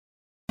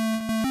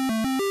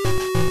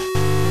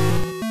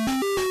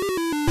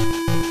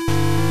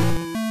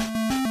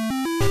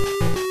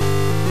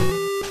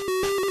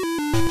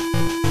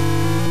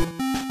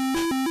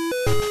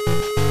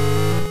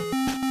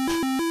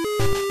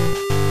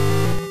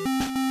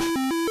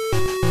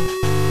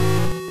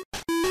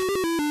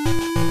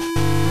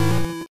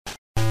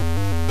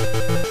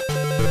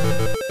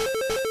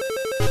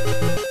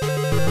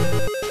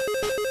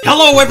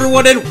Hello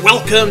everyone and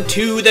welcome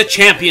to the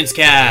Champions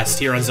Cast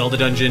here on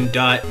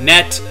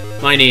ZeldaDungeon.net.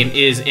 My name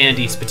is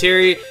Andy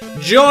Spiteri,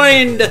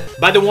 joined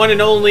by the one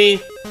and only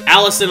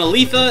Allison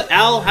Aletha.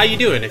 Al, how you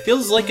doing? It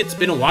feels like it's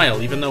been a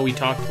while, even though we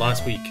talked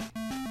last week.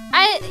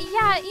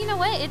 Yeah, you know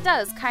what? It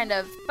does, kind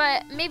of.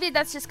 But maybe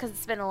that's just because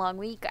it's been a long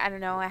week. I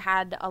don't know. I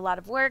had a lot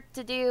of work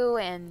to do,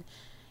 and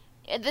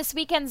this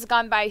weekend's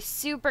gone by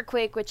super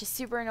quick, which is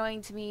super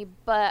annoying to me.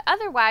 But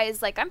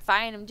otherwise, I'm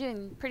fine. I'm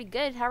doing pretty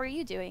good. How are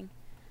you doing?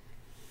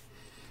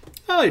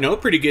 Oh,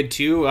 pretty good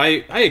too.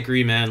 I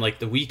agree, man.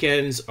 The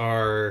weekends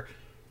are,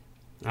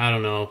 I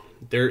don't know,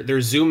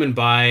 they're zooming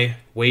by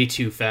way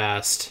too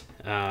fast.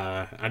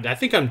 I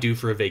think I'm due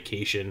for a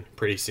vacation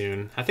pretty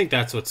soon. I think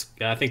that's what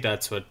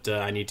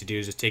I need to do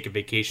is just take a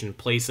vacation,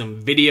 play some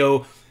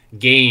video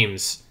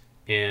games,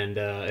 and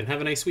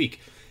have a nice week.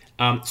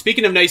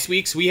 Speaking of nice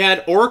weeks, we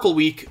had Oracle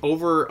Week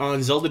over on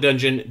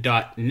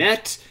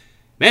ZeldaDungeon.net.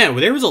 Man,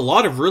 there was a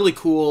lot of really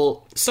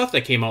cool stuff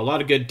that came out. A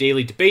lot of good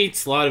daily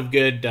debates, a lot of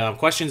good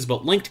questions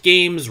about linked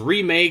games,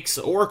 remakes,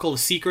 Oracle of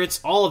Secrets,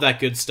 all of that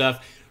good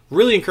stuff.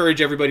 Really encourage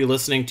everybody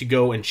listening to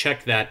go and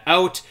check that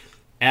out.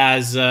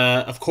 As,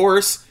 of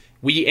course,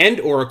 we end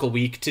Oracle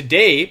Week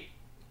today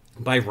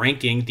by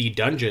ranking the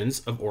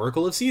dungeons of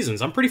Oracle of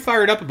Seasons. I'm pretty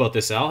fired up about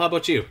this, Al. How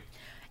about you?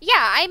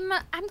 Yeah, I'm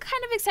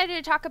kind of excited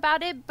to talk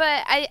about it,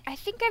 but I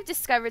think I've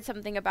discovered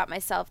something about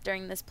myself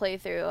during this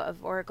playthrough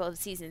of Oracle of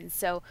Seasons,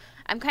 so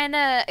I'm kind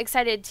of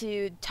excited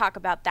to talk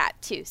about that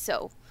too.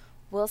 So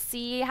we'll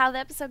see how the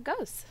episode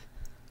goes.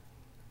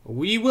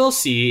 We will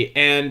see,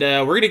 and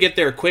we're going to get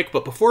there quick,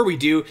 but before we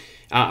do,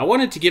 I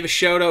wanted to give a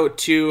shout out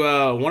to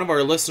one of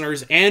our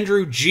listeners,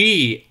 Andrew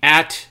G,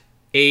 at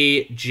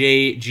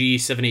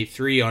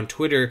AJG783 on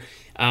Twitter.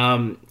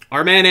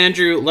 Our man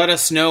Andrew let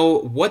us know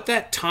what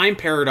that time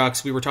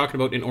paradox we were talking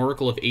about in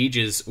Oracle of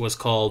Ages was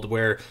called,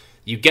 where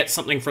you get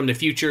something from the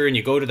future and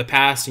you go to the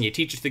past and you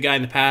teach it to the guy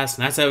in the past,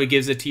 and that's how he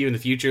gives it to you in the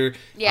future.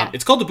 Yeah.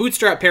 It's called the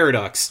Bootstrap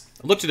Paradox.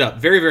 I looked it up.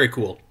 Very, very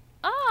cool.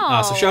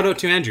 Oh. So shout out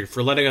to Andrew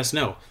for letting us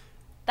know.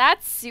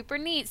 That's super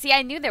neat. See,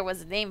 I knew there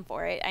was a name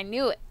for it. I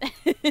knew it.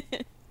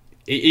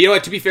 You know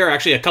what, to be fair,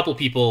 actually, a couple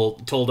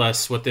people told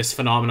us what this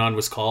phenomenon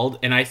was called,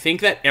 and I think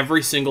that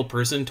every single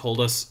person told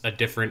us a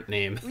different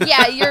name.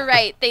 Yeah, you're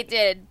right. They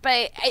did.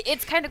 But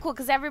it's kind of cool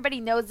because everybody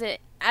knows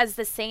it as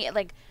the same,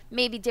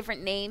 maybe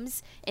different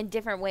names in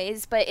different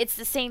ways, but it's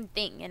the same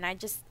thing. And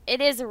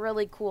it is a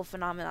really cool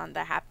phenomenon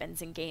that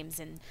happens in games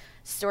and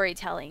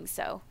storytelling.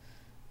 So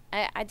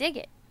I dig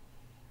it.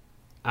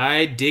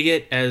 I dig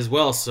it as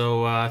well.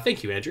 So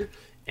thank you, Andrew.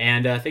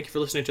 And thank you for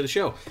listening to the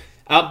show.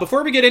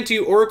 Before we get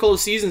into Oracle of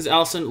Seasons,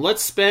 Allison,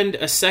 let's spend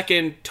a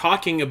second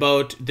talking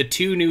about the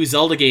two new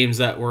Zelda games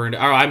that were...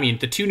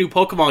 the two new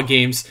Pokemon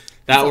games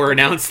that were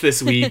announced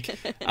this week.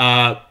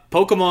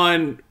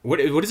 Pokemon...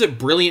 What is it?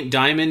 Brilliant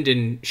Diamond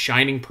and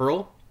Shining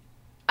Pearl?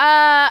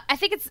 I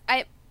think it's...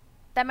 that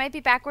might be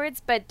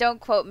backwards, but don't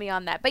quote me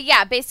on that. But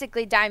yeah,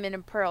 basically Diamond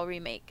and Pearl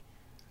remake.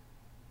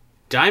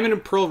 Diamond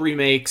and Pearl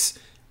remakes,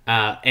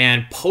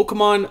 and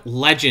Pokemon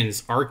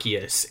Legends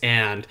Arceus,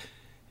 and...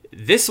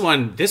 This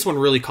one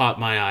really caught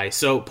my eye.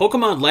 So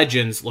Pokemon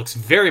Legends looks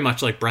very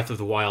much like Breath of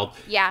the Wild.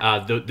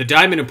 Yeah. The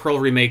Diamond and Pearl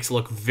remakes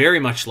look very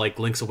much like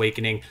Link's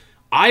Awakening.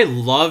 I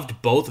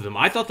loved both of them.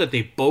 I thought that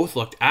they both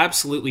looked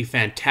absolutely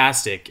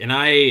fantastic, and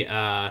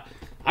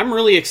I'm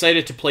really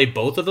excited to play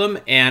both of them.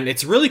 And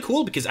it's really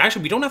cool because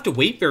actually we don't have to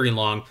wait very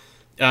long.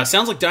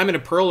 Sounds like Diamond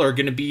and Pearl are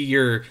going to be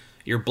your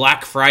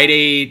Black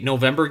Friday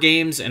November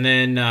games, and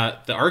then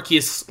the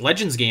Arceus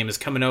Legends game is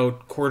coming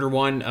out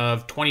Q1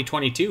 of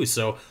 2022.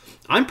 So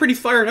I'm pretty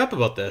fired up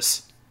about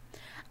this.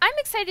 I'm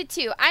excited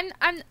too.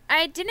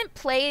 I didn't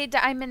play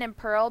Diamond and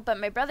Pearl, but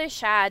my brother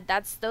Shad,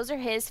 those are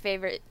his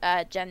favorite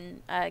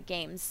gen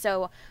games.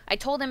 So I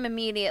told him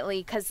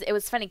immediately because it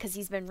was funny because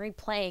he's been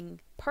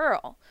replaying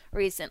Pearl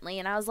recently,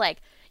 and I was like,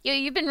 "Yo,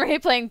 you've been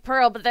replaying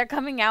Pearl, but they're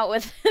coming out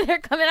with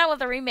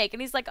a remake,"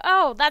 and he's like,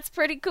 "Oh, that's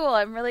pretty cool.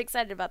 I'm really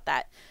excited about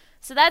that."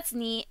 So that's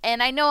neat,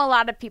 and I know a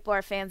lot of people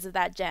are fans of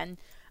that gen.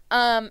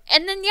 And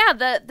then yeah,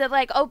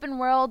 the open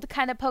world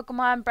kind of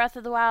Pokemon Breath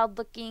of the Wild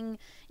looking,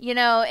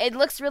 it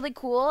looks really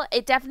cool.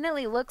 It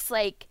definitely looks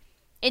like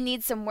it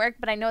needs some work,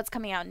 but I know it's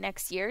coming out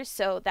next year,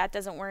 so that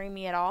doesn't worry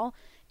me at all.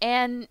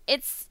 And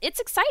it's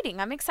exciting.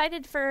 I'm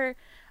excited for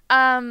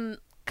kind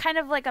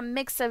of like a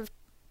mix of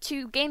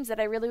two games that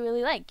I really,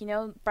 really like,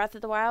 Breath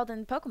of the Wild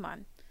and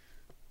Pokemon.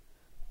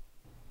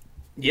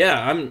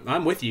 Yeah,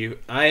 I'm with you.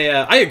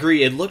 I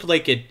agree. It looked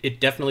like it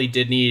definitely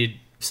did need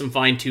some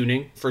fine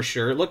tuning for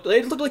sure. It looked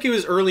like it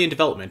was early in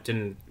development,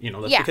 and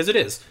that's because it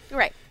is.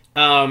 Right.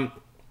 But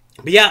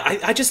yeah,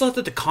 I just thought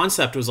that the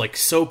concept was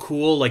so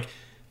cool.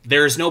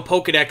 There's no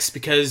Pokedex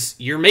because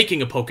you're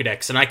making a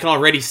Pokedex, and I can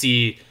already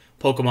see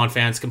Pokemon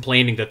fans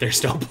complaining that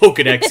there's no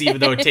Pokedex,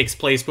 even though it takes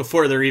place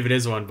before there even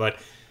is one. But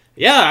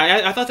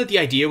yeah, I thought that the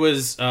idea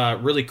was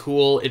really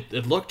cool.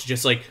 It looked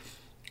just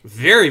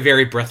very,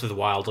 very Breath of the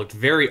Wild. Looked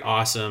very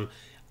awesome.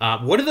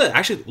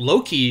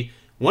 Low-key,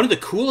 one of the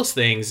coolest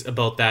things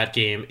about that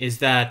game is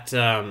that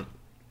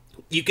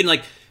you can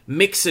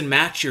mix and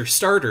match your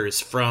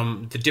starters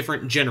from the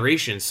different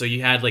generations. So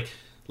you had like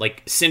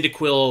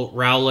Cyndaquil,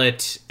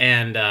 Rowlet,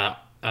 and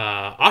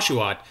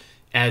Oshawott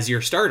as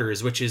your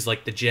starters, which is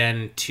like the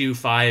Gen 2,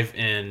 5,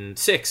 and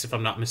 6, if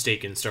I'm not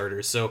mistaken,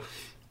 starters. So,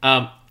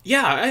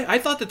 I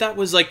thought that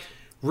was like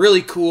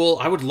really cool.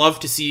 I would love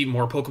to see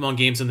more Pokemon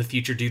games in the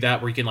future do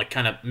that, where you can like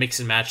kind of mix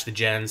and match the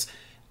gens.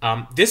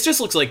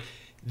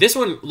 This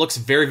one looks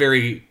very,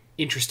 very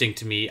interesting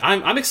to me.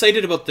 I'm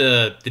excited about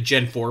the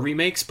Gen 4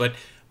 remakes, but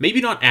maybe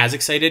not as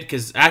excited,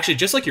 because actually,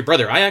 just like your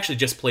brother, I actually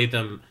just played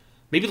them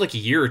maybe like a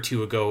year or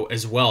two ago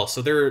as well.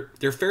 So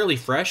they're fairly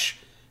fresh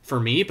for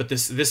me, but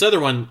this other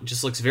one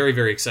just looks very,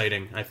 very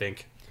exciting, I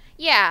think.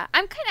 Yeah,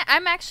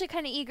 I'm actually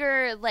kind of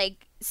eager,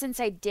 like,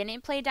 since I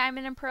didn't play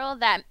Diamond and Pearl,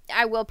 that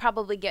I will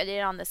probably get it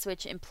on the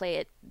Switch and play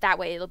it that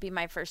way. It'll be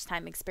my first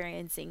time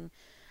experiencing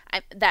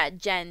that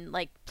gen,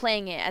 like,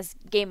 playing it as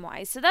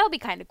game-wise. So that'll be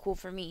kind of cool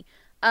for me.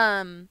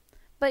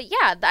 But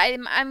yeah,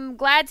 I'm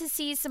glad to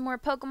see some more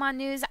Pokemon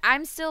news.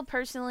 I'm still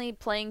personally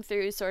playing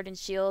through Sword and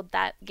Shield.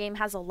 That game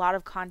has a lot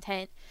of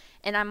content,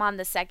 and I'm on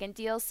the second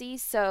DLC,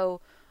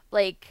 so,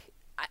 like,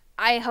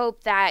 I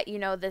hope that,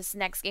 this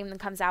next game that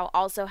comes out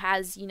also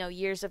has,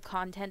 years of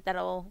content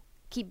that'll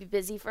keep you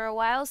busy for a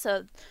while.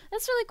 So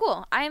that's really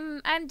cool.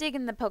 I'm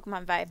digging the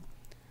Pokemon vibe.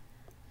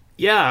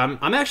 Yeah,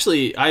 I'm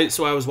actually I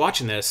was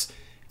watching this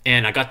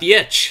and I got the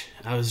itch.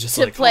 I was just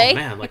like, play? oh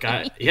man, like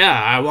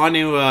I want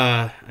to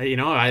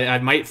I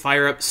might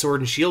fire up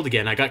Sword and Shield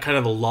again. I got kind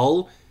of a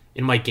lull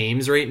in my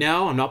games right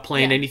now. I'm not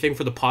playing anything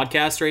for the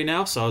podcast right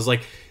now, so I was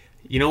like,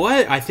 you know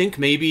what? I think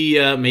maybe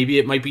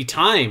it might be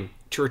time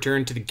to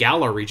return to the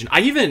Galar region.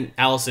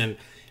 Allison,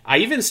 I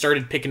even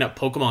started picking up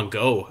Pokemon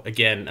Go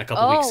again a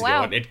couple weeks ago.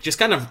 Wow. And it just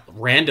kind of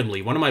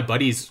randomly, one of my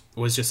buddies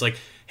was just like,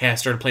 hey, I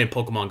started playing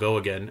Pokemon Go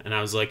again. And I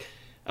was like,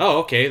 oh,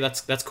 okay,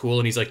 that's cool.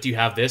 And he's like, do you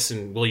have this?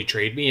 And will you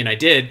trade me? And I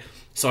did.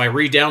 So I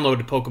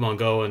re-downloaded Pokemon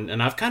Go.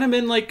 And I've kind of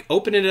been like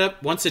opening it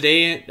up once a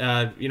day,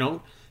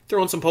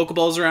 throwing some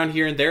Pokeballs around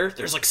here and there.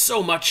 There's like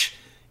so much.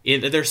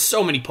 There's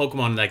so many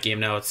Pokemon in that game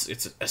now.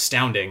 It's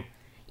astounding.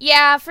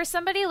 Yeah, for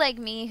somebody like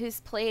me who's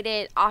played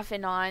it off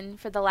and on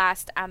for the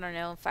last,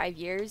 5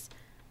 years,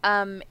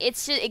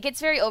 it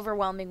gets very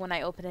overwhelming when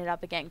I open it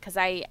up again, because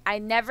I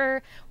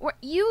never,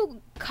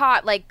 you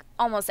caught like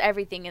almost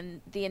everything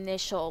in the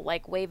initial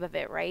like wave of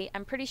it, right?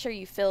 I'm pretty sure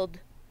you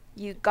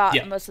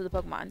got most of the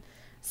Pokemon.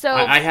 So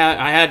I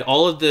had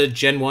all of the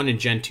Gen 1 and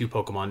Gen 2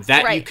 Pokemon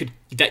that right.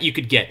 you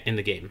could get in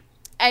the game.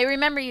 I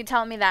remember you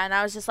telling me that, and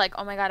I was just like,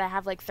 oh my god, I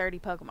have like 30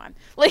 Pokemon.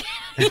 Like,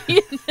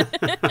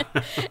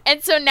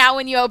 and so now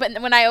when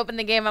I open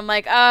the game, I'm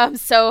like, oh, I'm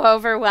so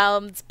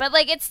overwhelmed. But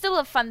like, it's still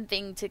a fun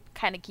thing to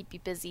kind of keep you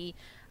busy.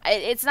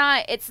 It's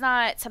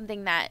not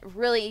something that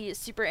really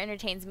super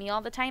entertains me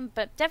all the time,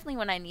 but definitely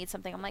when I need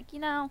something, I'm like,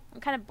 I'm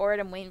kind of bored.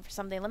 I'm waiting for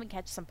something. Let me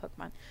catch some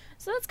Pokemon.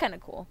 So that's kind of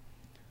cool.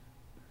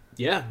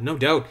 Yeah, no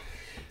doubt.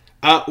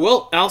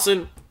 Well,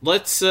 Allison,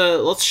 let's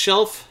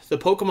shelf the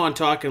Pokemon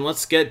talk and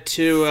let's get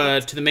to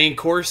the main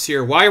course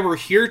here. Why we're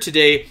here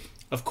today,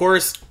 of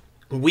course,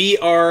 we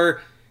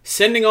are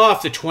sending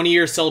off the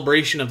 20-year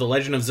celebration of The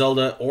Legend of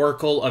Zelda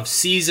Oracle of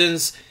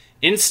Seasons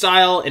in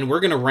style, and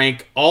we're going to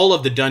rank all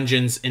of the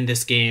dungeons in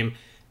this game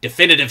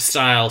definitive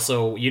style.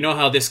 So you know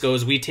how this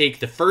goes. We take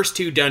the first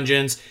 2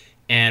 dungeons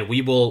and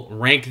we will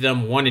rank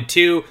them 1 and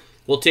 2.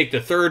 We'll take the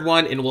third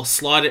one and we'll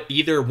slot it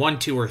either 1,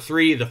 2, or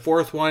 3. The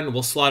fourth one,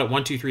 we'll slot it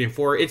 1, 2, 3, and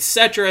 4,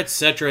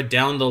 etc.,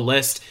 down the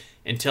list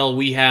until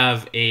we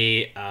have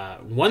a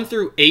 1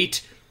 through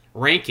 8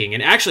 ranking.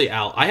 And actually,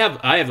 Al, I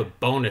have a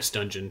bonus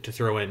dungeon to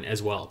throw in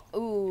as well.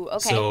 Ooh,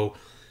 okay. So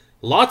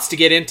lots to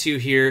get into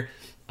here.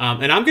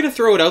 And I'm going to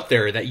throw it out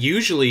there that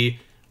usually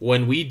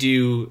when we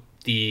do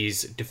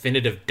these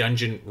definitive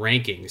dungeon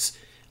rankings,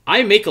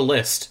 I make a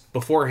list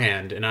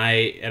beforehand and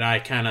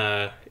I kind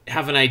of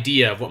have an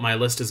idea of what my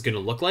list is going to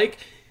look like.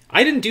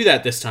 I didn't do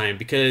that this time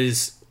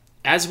because,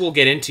 as we'll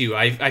get into,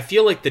 I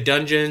feel like the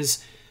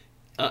dungeons,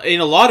 in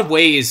a lot of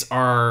ways,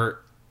 are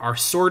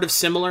sort of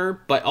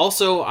similar, but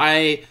also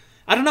I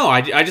don't know.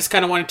 I just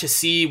kind of wanted to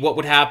see what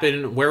would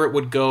happen, where it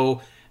would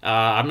go.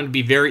 I'm going to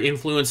be very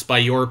influenced by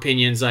your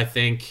opinions, I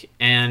think,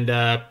 and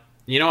I'm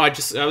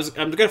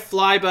going to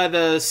fly by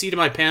the seat of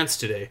my pants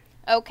today.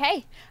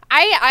 Okay,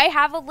 I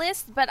have a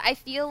list, but I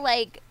feel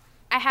like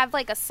I have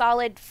like a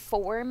solid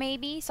 4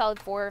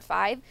 or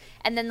 5,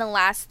 and then the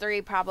last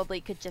 3 probably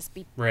could just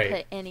be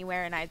put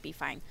anywhere and I'd be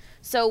fine.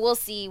 So we'll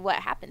see what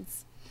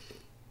happens.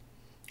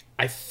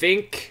 I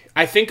think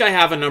I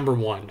have a number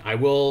 1. I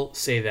will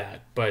say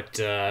that, but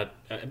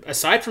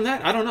aside from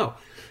that, I don't know.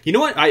 You know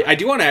what? I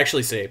do want to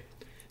actually say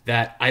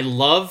that I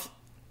love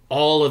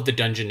all of the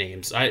dungeon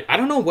names. I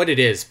don't know what it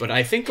is, but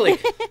I think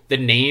like the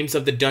names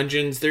of the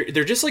dungeons,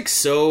 they're just like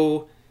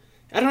so,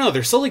 I don't know,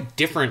 they're so like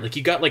different. Like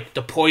you got like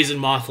the Poison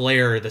Moth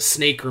Lair, the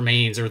Snake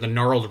Remains, or the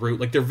Gnarled Root.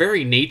 Like they're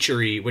very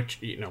nature-y, which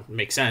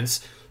makes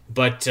sense.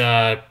 But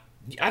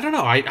I don't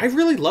know. I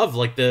really love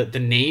like the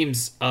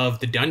names of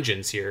the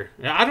dungeons here.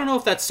 I don't know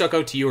if that stuck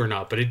out to you or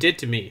not, but it did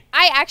to me.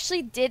 I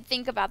actually did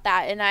think about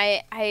that, and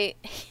I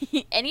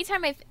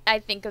anytime I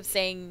think of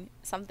saying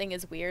something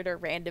is weird or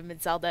random in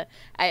Zelda,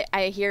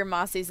 I hear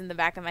Mossy's in the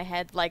back of my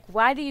head, like,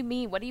 why do you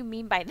mean? What do you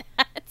mean by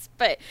that?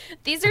 But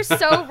these are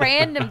so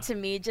random to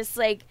me, just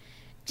like,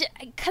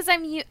 because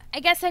I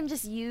guess I'm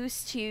just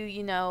used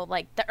to,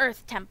 like the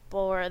Earth Temple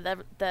or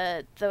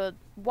the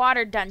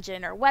Water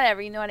Dungeon or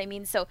whatever, you know what I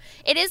mean? So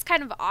it is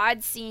kind of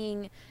odd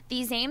seeing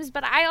these names,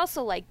 but I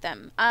also like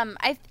them.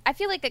 I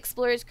feel like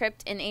Explorer's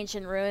Crypt and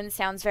Ancient Ruins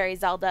sounds very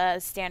Zelda,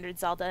 standard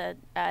Zelda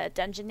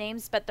dungeon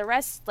names, but the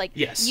rest, like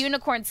Yes.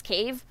 Unicorn's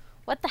Cave,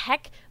 what the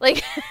heck?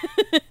 Like,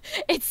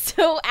 it's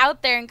so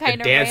out there and kind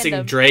The of Dancing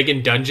random.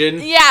 Dragon Dungeon.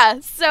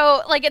 Yeah,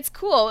 so, like, it's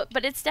cool,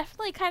 but it's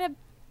definitely kind of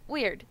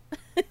weird.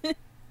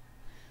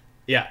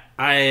 Yeah,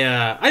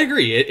 I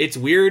agree. It's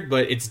weird,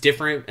 but it's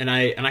different, and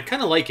I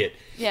kind of like it.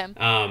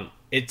 Yeah.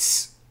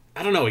 It's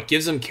I don't know. It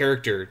gives them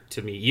character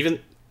to me, even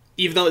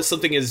though it's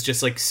something as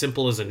just like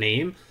simple as a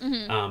name.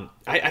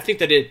 I think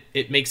that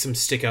it makes them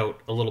stick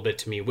out a little bit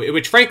to me.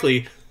 Which,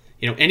 frankly,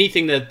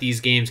 anything that these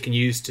games can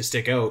use to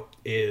stick out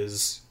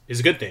is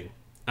a good thing.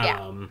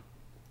 Yeah.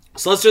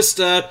 So let's just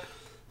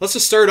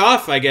start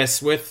off, I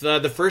guess, with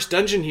the first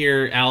dungeon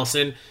here,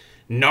 Allison.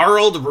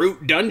 Gnarled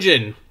Root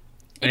Dungeon.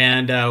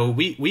 And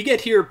we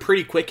get here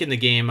pretty quick in the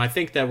game. I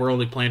think that we're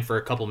only playing for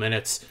a couple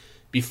minutes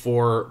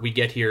before we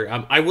get here.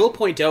 I will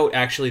point out,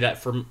 actually, that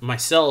for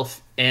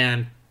myself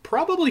and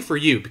probably for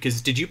you,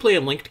 because did you play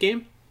a linked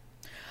game?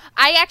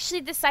 I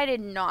actually decided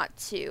not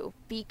to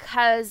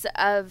because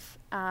of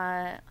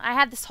I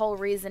had this whole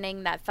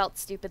reasoning that felt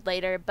stupid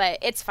later, but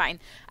it's fine.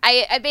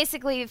 I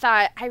basically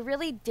thought I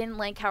really didn't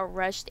like how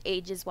rushed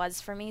Ages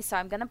was for me, so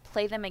I'm going to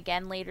play them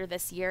again later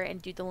this year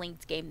and do the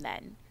linked game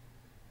then.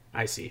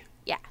 I see.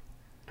 Yeah.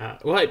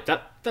 Well,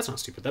 that's not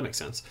stupid. That makes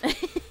sense.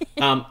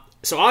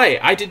 So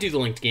I did do the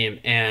linked game,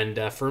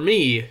 and for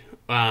me,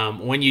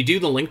 when you do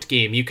the linked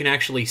game, you can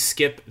actually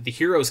skip the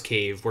Hero's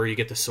Cave where you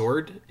get the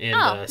sword in the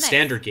nice.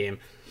 standard game.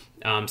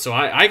 So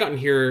I got in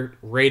here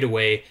right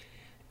away,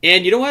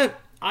 and you know what?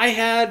 I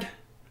had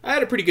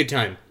a pretty good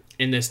time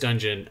in this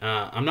dungeon.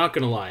 I'm not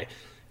gonna lie.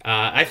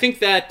 I think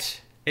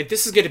that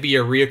this is going to be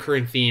a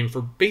reoccurring theme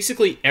for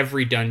basically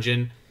every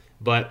dungeon.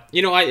 But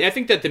I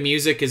think that the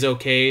music is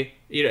okay.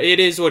 It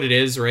is what it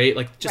is, right?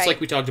 Like just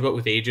like we talked about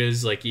with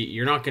Ages, like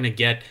you're not going to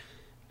get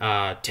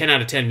 10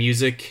 out of 10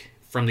 music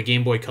from the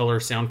Game Boy Color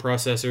sound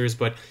processors,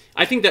 but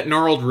I think that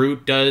Gnarled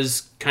Root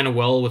does kind of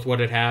well with what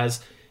it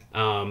has.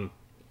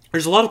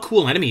 There's a lot of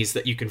cool enemies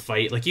that you can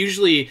fight. Like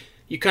usually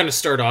you kind of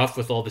start off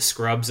with all the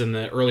scrubs in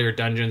the earlier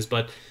dungeons,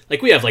 but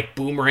like we have like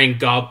boomerang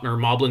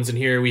moblins in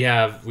here. We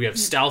have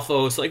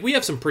Stalfos. Like we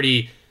have some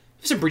pretty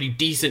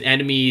decent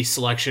enemy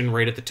selection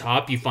right at the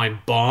top. You find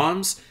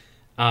bombs.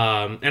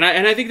 And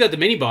I think that the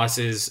mini boss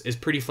is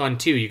pretty fun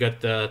too. You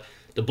got the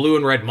blue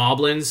and red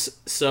moblins,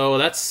 so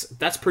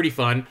that's pretty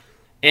fun.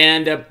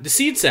 And the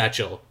seed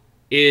satchel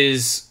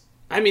is,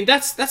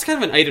 that's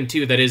kind of an item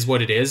too that is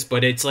what it is,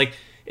 but it's like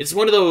it's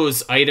one of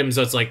those items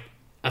that's like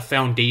a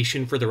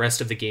foundation for the rest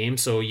of the game,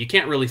 so you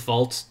can't really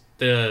fault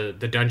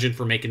the dungeon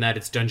for making that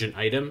its dungeon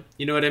item.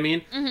 You know what I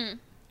mean?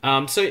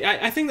 Mm-hmm. So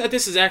I think that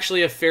this is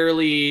actually a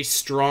fairly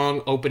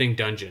strong opening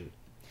dungeon.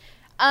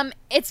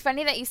 It's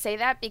funny that you say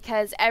that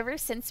because ever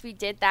since we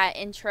did that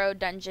intro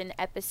dungeon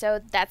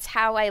episode, that's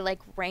how I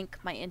rank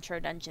my intro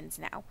dungeons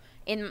now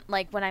in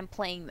when I'm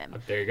playing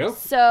them. There you go.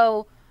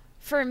 So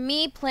for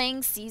me,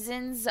 playing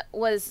Seasons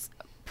was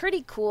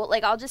pretty cool.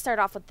 I'll just start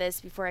off with this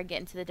before I get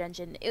into the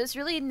dungeon. It was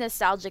really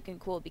nostalgic and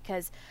cool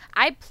because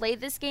I played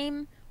this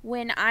game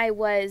when I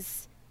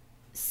was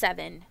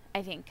 7,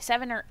 I think,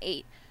 7 or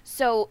 8.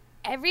 So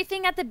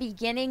everything at the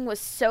beginning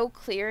was so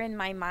clear in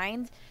my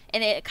mind,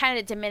 and it kind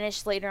of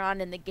diminished later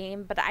on in the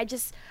game, but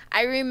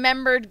I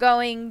remembered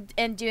going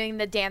and doing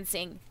the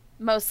dancing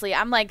mostly.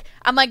 I'm like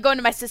going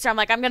to my sister, I'm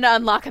like, I'm going to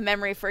unlock a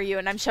memory for you,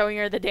 and I'm showing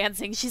her the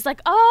dancing. She's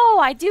like, oh,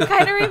 I do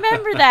kind of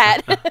remember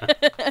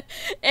that.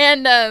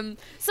 And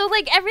so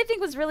everything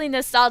was really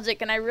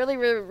nostalgic, and I really,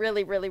 really,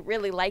 really, really,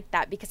 really liked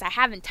that because I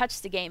haven't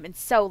touched the game in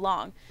so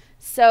long.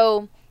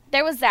 So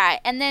there was that.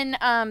 And then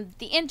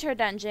the intro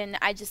dungeon,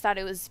 I just thought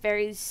it was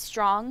very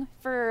strong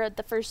for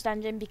the first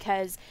dungeon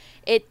because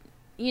it,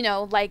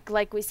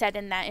 like we said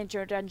in that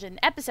intro dungeon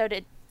episode,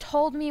 it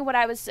told me what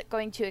I was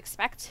going to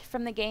expect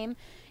from the game.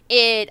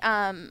 It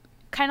kind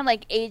of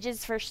like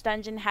Ages' first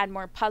dungeon had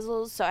more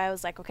puzzles, so I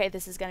was like, okay,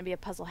 this is going to be a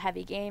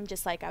puzzle-heavy game,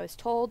 just like I was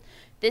told.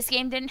 This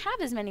game didn't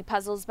have as many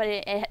puzzles, but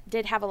it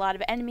did have a lot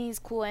of enemies,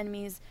 cool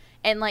enemies,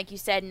 and like you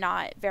said,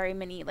 not very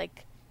many,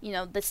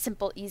 the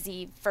simple,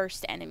 easy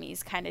first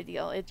enemies kind of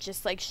deal. It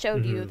just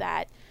showed you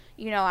that,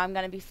 I'm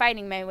going to be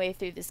fighting my way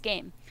through this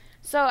game.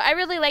 So I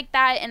really liked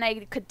that, and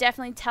I could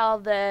definitely tell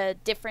the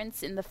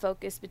difference in the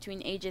focus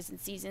between Ages and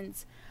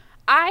Seasons.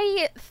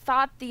 I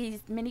thought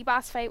the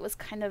mini-boss fight was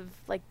kind of,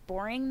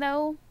 boring,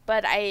 though,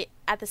 but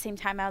at the same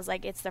time, I was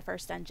like, it's the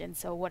first dungeon,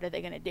 so what are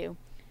they going to do?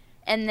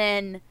 And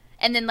then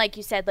And then, like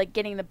you said, like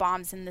getting the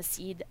bombs in the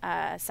seed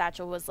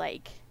satchel was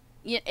like,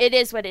 it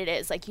is what it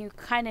is. Like you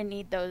kind of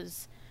need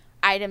those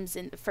items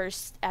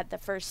at the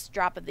first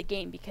drop of the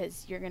game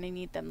because you're going to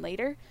need them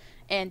later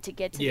and to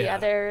get to the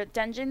other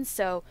dungeons.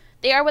 So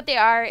they are what they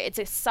are. It's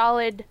a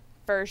solid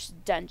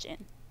first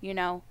dungeon, you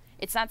know.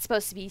 It's not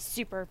supposed to be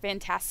super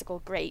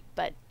fantastical great,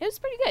 but it was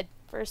pretty good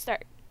for a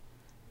start.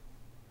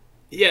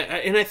 Yeah,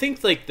 and I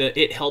think like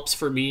it helps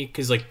for me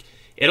because like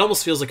it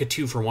almost feels like a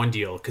 2-for-1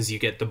 deal because you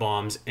get the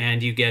bombs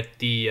and you get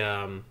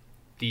the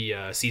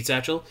seed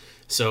satchel.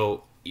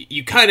 So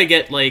you kind of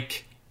get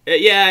like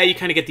you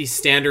kind of get these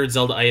standard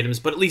Zelda items,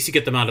 but at least you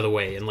get them out of the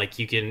way and like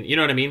you can, you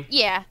know what I mean?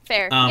 Yeah,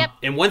 fair. Yep.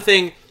 And one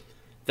thing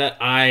that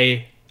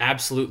I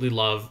absolutely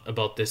love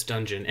about this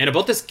dungeon and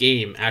about this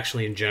game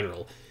actually in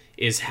general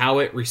is how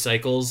it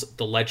recycles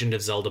the Legend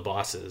of Zelda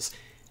bosses.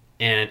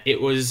 And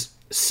it was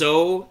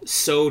so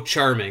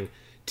charming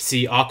to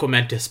see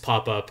Aquamentus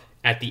pop up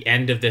at the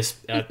end of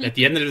this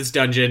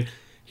dungeon.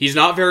 He's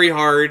not very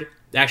hard.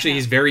 Actually,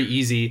 he's very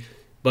easy,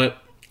 but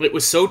it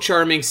was so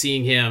charming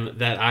seeing him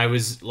that I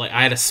was like,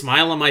 I had a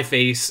smile on my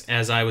face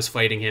as I was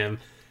fighting him.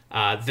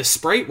 The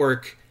sprite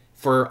work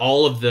for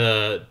all of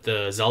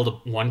the Zelda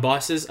 1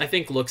 bosses, I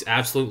think, looks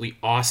absolutely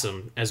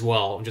awesome as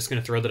well. I'm just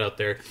going to throw that out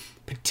there.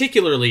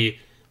 Particularly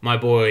my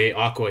boy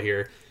Aqua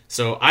here.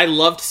 So I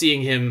loved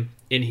seeing him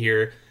in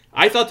here.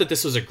 I thought that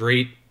this was a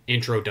great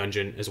intro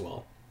dungeon as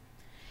well.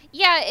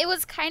 Yeah, it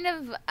was kind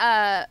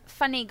of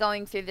funny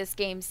going through this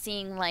game,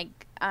 seeing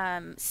like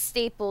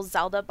staple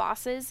Zelda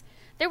bosses.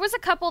 There was a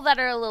couple that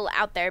are a little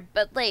out there,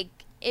 but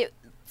like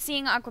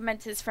seeing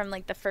Aquamentus from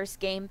like the first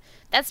game,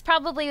 that's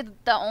probably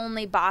the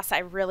only boss I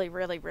really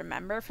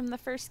remember from the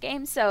first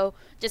game. So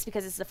just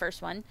because it's the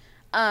first one.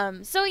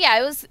 So yeah,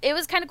 it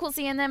was kind of cool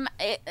seeing them.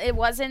 It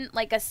wasn't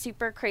like a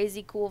super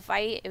crazy cool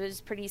fight. It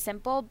was pretty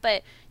simple,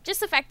 but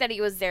just the fact that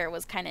he was there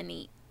was kind of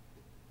neat.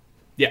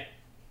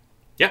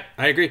 Yeah,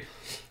 I agree.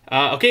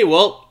 Okay,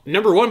 well,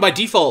 number 1 by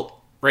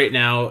default right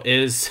now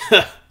is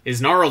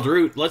Gnarled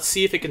Root. Let's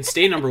see if it can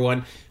stay number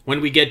 1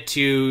 when we get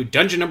to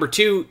dungeon number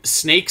 2,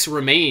 Snake's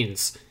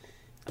Remains.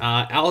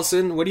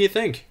 Allison, what do you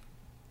think?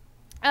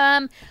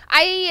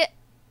 I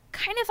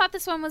kind of thought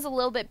this one was a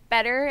little bit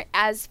better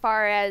as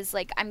far as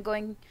like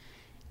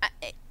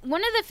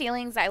one of the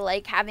feelings I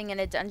like having in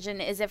a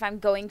dungeon is if I'm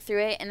going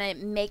through it and it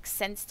makes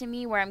sense to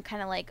me, where I'm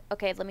kind of like,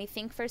 okay, let me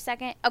think for a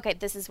second. Okay,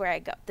 this is where I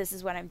go. This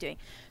is what I'm doing.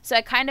 So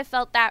I kind of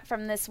felt that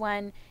from this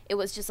one. It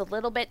was just a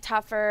little bit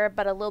tougher,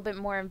 but a little bit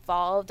more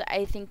involved,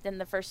 I think, than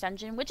the first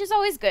dungeon, which is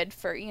always good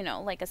for, you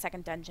know, like a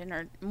second dungeon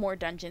or more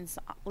dungeons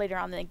later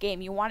on in the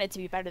game. You want it to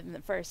be better than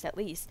the first, at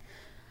least.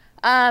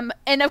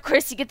 And of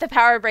course you get the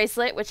power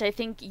bracelet, which I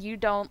think you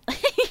don't.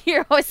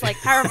 You're always like,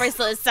 power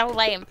bracelet is so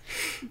lame,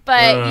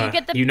 but you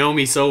get the. You know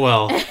me so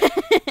well.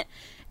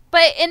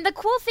 And the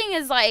cool thing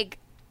is like,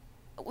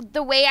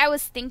 the way I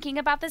was thinking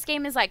about this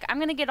game is like, I'm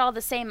gonna get all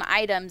the same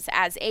items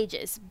as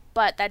Aegis,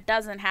 but that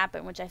doesn't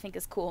happen, which I think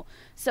is cool.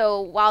 So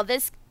while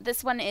this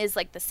one is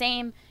like the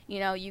same, you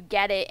know, you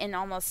get it in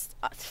almost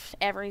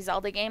every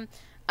Zelda game.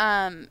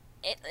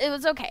 It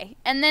was okay,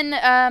 and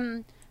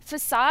then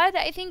Facade,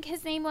 I think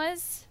his name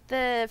was.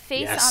 The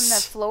face on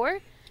the floor.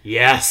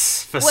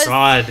 Yes,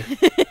 Facade.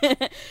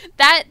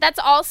 That's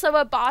also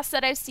a boss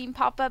that I've seen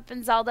pop up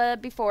in Zelda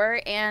before,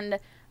 and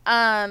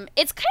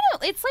it's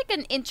like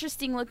an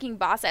interesting looking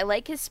boss. I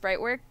like his sprite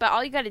work, but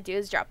all you got to do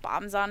is drop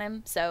bombs on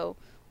him, so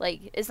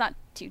like it's not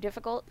too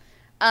difficult.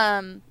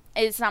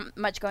 It's not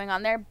much going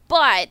on there,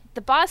 but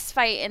the boss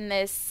fight in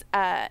this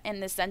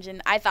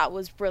dungeon I thought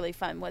was really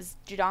fun. Was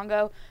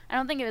Dodongo? I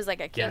don't think it was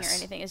like a king or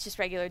anything. It's just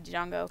regular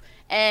Dodongo,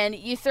 and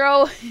you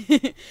throw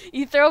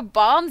you throw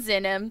bombs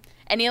in him,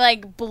 and he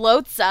like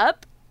bloats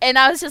up. And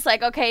I was just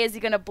like, okay, is he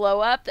gonna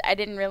blow up? I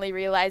didn't really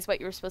realize what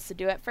you were supposed to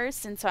do at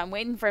first, and so I'm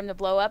waiting for him to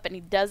blow up, and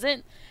he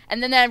doesn't.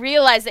 And then I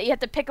realized that you have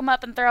to pick him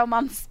up and throw him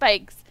on the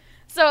spikes.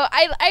 So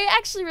I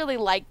actually really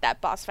liked that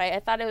boss fight.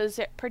 I thought it was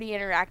pretty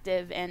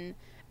interactive and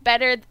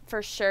better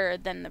for sure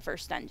than the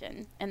first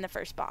dungeon and the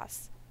first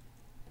boss.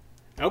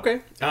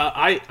 Okay.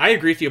 I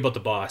agree with you about the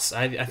boss.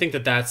 I think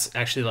that's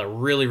actually a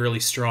really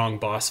strong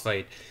boss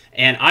fight.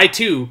 And I,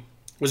 too,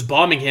 was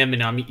bombing him,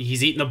 and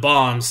he's eating the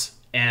bombs,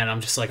 and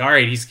I'm just like, all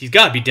right, he's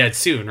got to be dead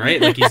soon, right?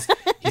 Like,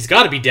 he's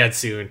got to be dead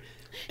soon.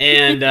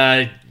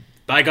 And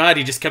by God,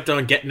 he just kept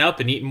on getting up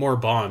and eating more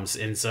bombs.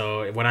 And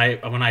so when I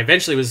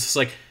eventually was just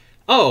like,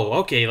 oh,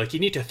 okay, like, you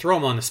need to throw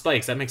him on the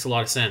spikes. That makes a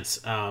lot of sense.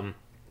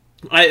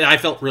 I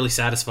felt really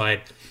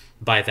satisfied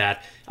by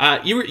that.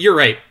 You're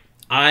right.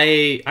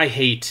 I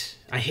hate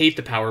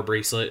the power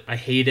bracelet. I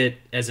hate it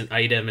as an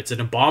item. It's an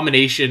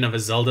abomination of a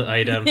Zelda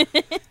item.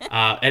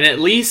 And at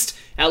least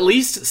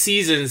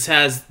Seasons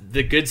has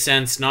the good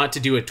sense not to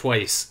do it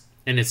twice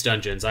in its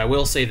dungeons. I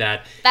will say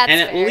that. That's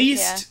and at fair,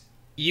 least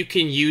you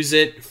can use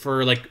it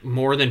for like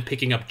more than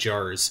picking up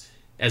jars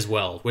as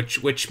well,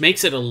 which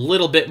makes it a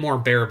little bit more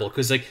bearable,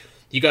 because like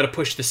you got to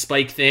push the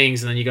spike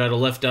things and then you got to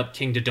lift up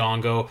King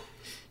Dodongo.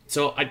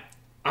 So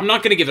I'm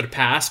not going to give it a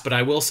pass, but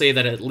I will say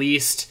that at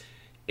least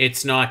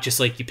it's not just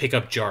like you pick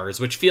up jars,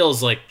 which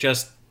feels like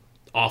just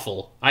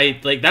awful.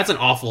 That's an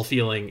awful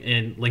feeling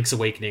in Link's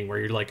Awakening where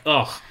you're like,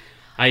 oh,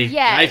 I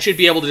Yes. should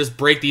be able to just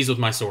break these with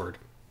my sword.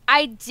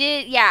 I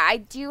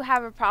do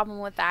have a problem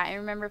with that. I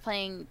remember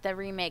playing the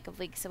remake of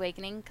Link's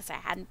Awakening because I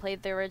hadn't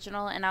played the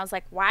original, and I was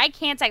like, why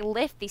can't I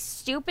lift these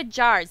stupid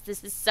jars?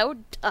 This is so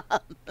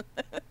dumb.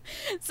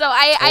 So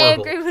I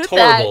agree with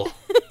that.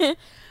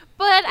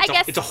 But I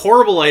guess it's a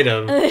horrible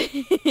item.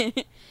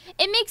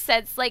 it makes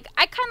sense. Like,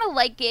 I kind of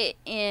like it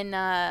in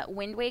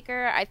Wind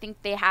Waker. I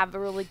think they have a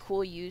really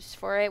cool use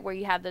for it where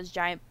you have those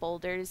giant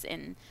boulders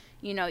and,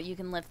 you know, you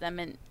can lift them.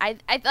 And I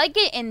like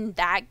it in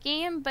that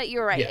game, but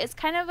you're right. Yeah. It's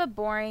kind of a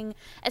boring,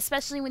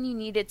 especially when you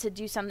need it to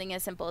do something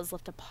as simple as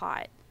lift a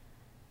pot.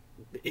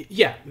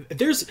 Yeah,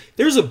 there's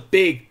a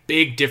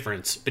big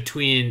difference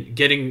between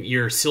getting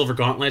your silver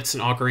gauntlets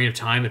in Ocarina of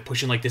Time and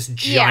pushing like this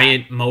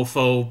giant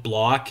mofo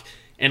block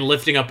and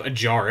lifting up a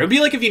jar. It would be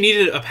like if you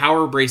needed a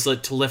power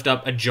bracelet to lift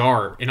up a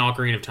jar in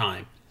Ocarina of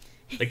Time.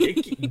 Like,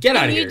 get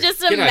out of here. You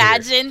just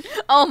imagine.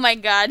 Oh my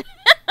god.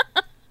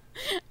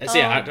 So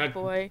yeah,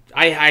 boy.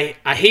 I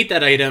hate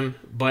that item,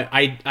 but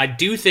I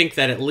do think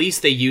that at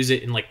least they use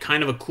it in like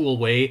kind of a cool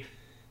way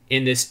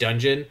in this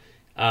dungeon.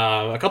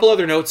 A couple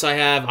other notes I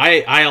have.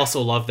 I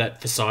also love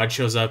that Facade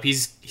shows up.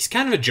 He's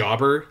kind of a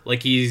jobber.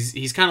 Like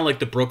he's kind of like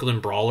the Brooklyn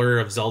Brawler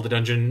of Zelda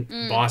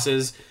dungeon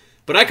bosses.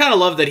 But I kind of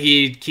love that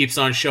he keeps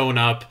on showing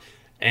up,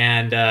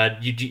 and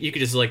you could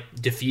just like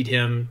defeat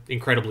him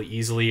incredibly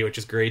easily, which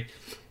is great.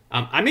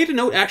 I made a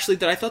note actually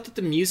that I thought that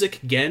the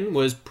music again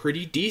was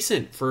pretty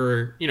decent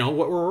for, you know,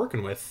 what we're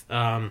working with.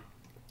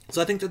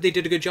 So I think that they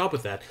did a good job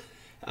with that.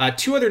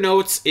 Two other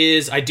notes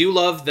is I do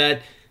love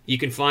that you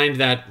can find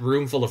that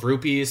room full of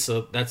rupees,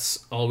 so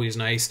that's always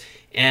nice.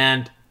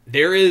 And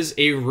there is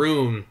a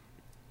room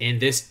in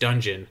this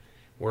dungeon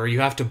where you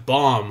have to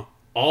bomb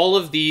all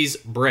of these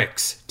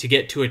bricks to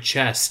get to a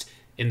chest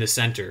in the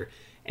center.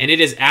 And it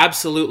is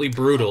absolutely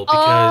brutal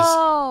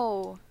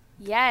because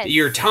yes.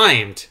 you're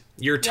timed.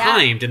 You're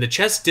timed, and the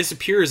chest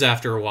disappears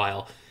after a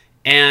while.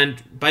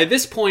 And by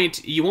this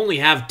point, you only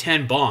have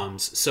 10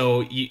 bombs,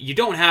 so you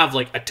don't have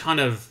like a ton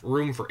of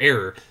room for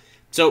error.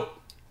 So,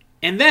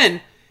 and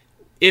then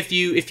if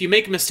you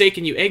make a mistake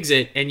and you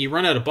exit and you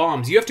run out of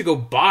bombs, you have to go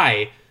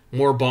buy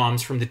more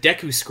bombs from the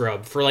Deku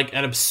Scrub for like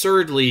an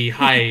absurdly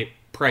high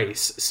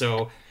price.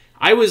 So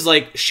I was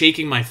like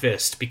shaking my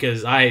fist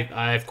because I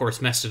of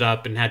course messed it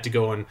up and had to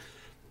go and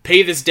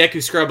pay this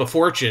Deku Scrub a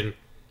fortune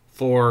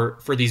for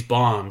these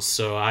bombs.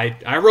 So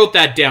I wrote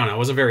that down. I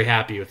wasn't very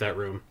happy with that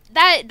room.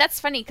 That's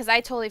funny because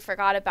I totally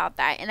forgot about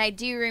that, and I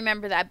do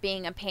remember that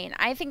being a pain.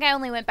 I think I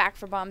only went back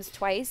for bombs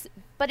twice,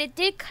 but it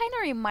did kind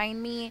of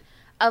remind me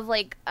of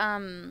like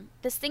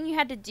this thing you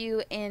had to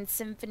do in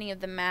Symphony of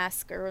the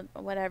Mask or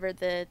whatever,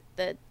 the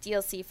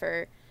DLC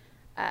for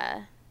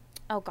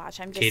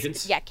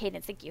Cadence? Yeah,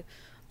 Cadence, thank you.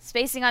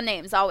 Spacing on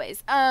names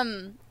always.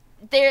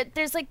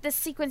 There's like this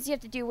sequence you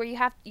have to do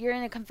where you're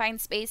in a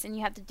confined space and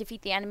you have to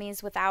defeat the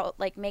enemies without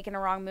like making a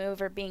wrong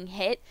move or being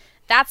hit.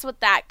 That's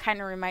what that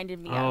kind of reminded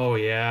me of. Oh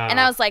yeah. And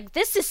I was like,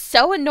 this is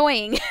so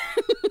annoying.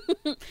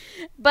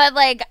 But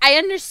like I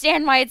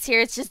understand why it's here.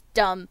 It's just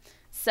dumb.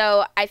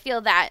 So I feel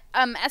that.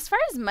 As far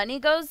as money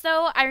goes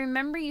though, I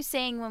remember you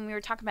saying when we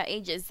were talking about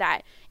Ages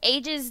that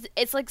Ages,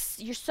 it's like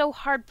you're so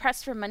hard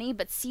pressed for money,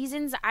 but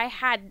Seasons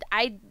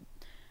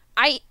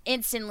I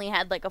instantly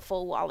had like a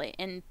full wallet.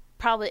 And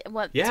probably,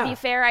 well, to be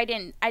fair, I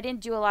didn't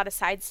do a lot of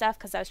side stuff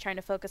because I was trying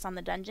to focus on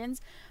the dungeons,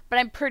 but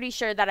I'm pretty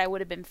sure that I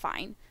would have been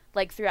fine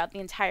like throughout the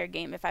entire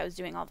game if I was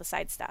doing all the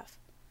side stuff.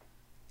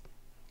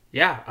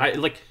 Yeah, I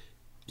like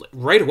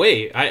right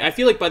away. I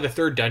feel like by the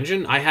third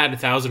dungeon, I had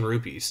 1,000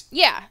 rupees.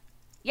 Yeah,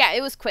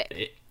 it was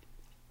quick.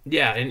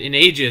 In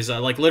Ages,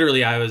 like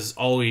literally, I was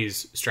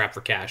always strapped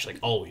for cash, like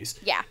always.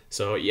 Yeah.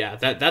 So yeah,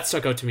 that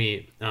stuck out to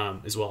me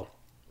as well.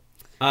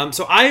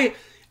 So I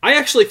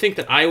actually think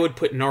that I would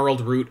put Gnarled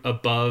Root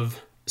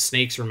above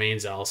Snake's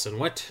Remains, Allison.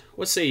 What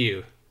say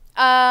you?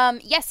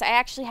 Yes, I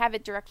actually have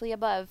it directly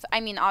above. I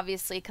mean,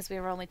 obviously, because we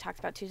were only talked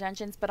about 2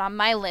 dungeons, but on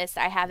my list,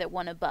 I have it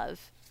one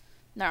above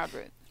Gnarled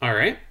Root. All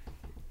right.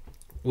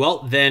 Well,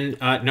 then,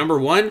 number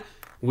 1,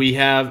 we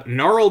have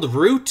Gnarled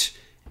Root,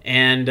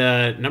 and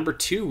number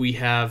 2, we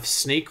have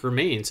Snake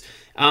Remains.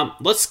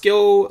 Let's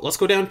go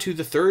down to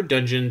the third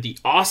dungeon, the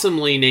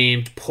awesomely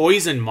named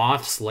Poison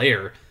Moth's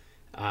Lair.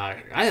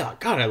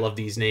 I love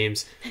these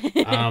names.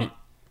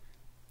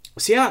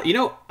 So yeah, you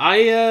know,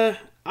 I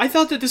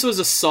thought that this was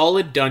a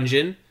solid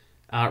dungeon.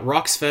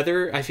 Rock's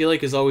Feather, I feel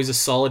like, is always a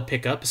solid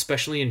pickup,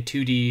 especially in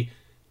 2D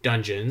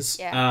dungeons.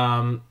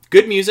 Yeah.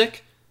 Good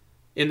music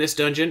in this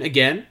dungeon,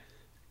 again.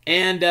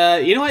 And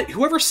you know what?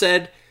 Whoever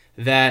said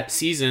that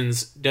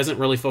Seasons doesn't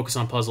really focus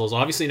on puzzles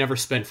obviously never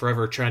spent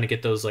forever trying to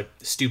get those like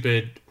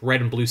stupid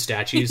red and blue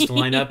statues to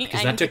line up,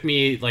 because that took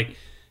me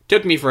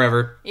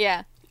forever.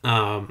 Yeah.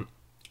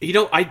 You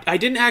know, I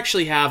didn't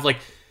actually have like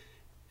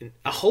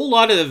a whole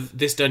lot of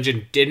this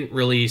dungeon didn't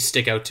really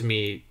stick out to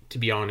me, to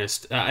be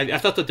honest. I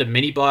thought that the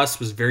mini boss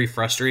was very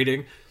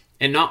frustrating,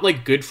 and not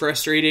like good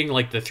frustrating,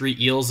 like the 3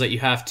 eels that you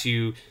have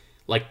to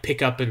like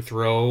pick up and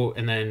throw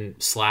and then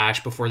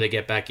slash before they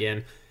get back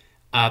in.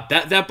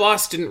 That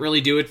boss didn't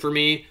really do it for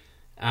me.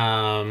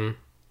 And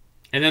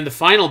then the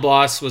final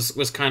boss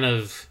was kind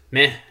of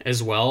meh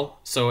as well.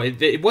 So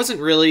it wasn't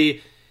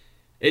really...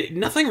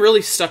 nothing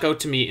really stuck out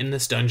to me in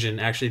this dungeon,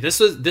 actually.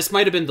 This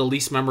might have been the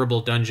least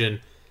memorable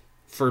dungeon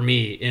for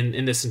me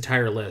in this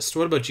entire list.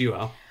 What about you,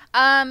 Al?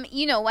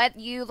 You know what?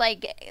 You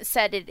like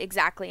said it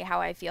exactly how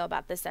I feel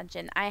about this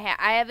dungeon. I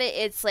have it.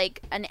 It's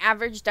like an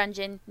average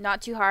dungeon,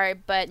 not too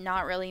hard, but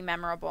not really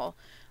memorable.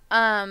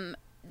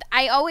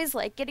 I always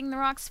like getting the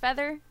Roc's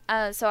Feather,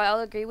 so I'll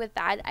agree with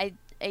that. I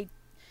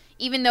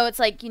even though it's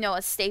like,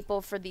 a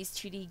staple for these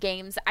 2D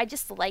games, I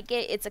just like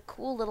it. It's a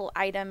cool little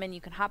item, and you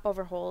can hop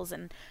over holes,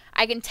 and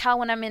I can tell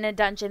when I'm in a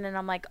dungeon and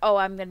I'm like, oh,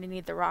 I'm going to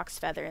need the Roc's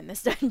Feather in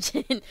this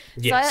dungeon.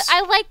 Yes. So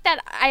I like that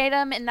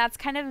item, and that's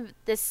kind of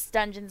this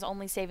dungeon's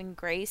only saving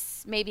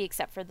grace, maybe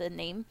except for the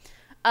name.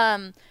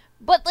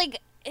 But like,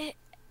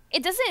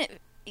 it doesn't...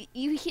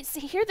 You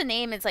hear the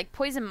name, it's like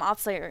Poison Moth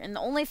Slayer, and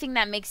the only thing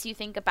that makes you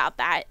think about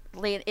that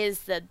is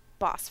the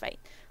boss fight.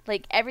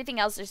 Like,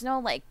 everything else, there's no,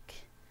 like...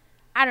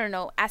 I don't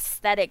know,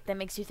 aesthetic that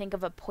makes you think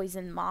of a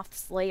poison moth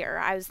slayer.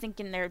 I was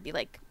thinking there would be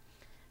like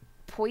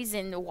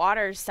poison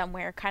water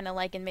somewhere, kind of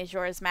like in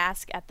Majora's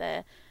Mask at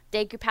the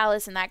Deku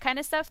Palace and that kind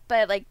of stuff,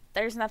 but like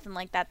there's nothing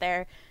like that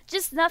there.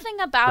 Just nothing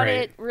about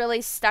it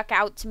really stuck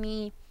out to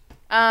me.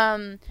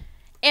 And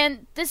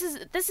this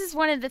is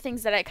one of the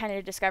things that I kind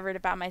of discovered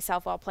about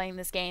myself while playing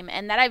this game,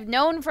 and that I've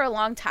known for a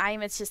long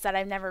time. It's just that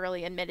I've never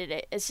really admitted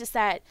it. It's just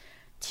that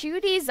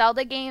 2D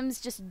Zelda games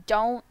just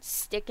don't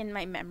stick in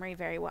my memory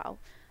very well.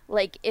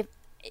 Like, if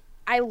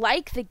I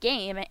like the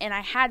game and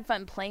I had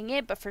fun playing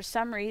it, but for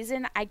some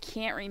reason I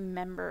can't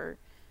remember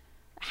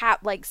how,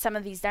 like, some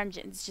of these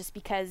dungeons, just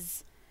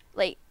because,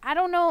 like, I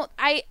don't know.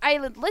 I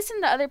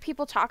listen to other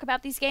people talk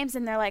about these games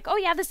and they're like, oh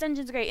yeah, this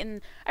dungeon's great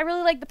and I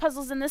really like the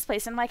puzzles in this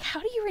place. And I'm like,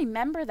 how do you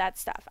remember that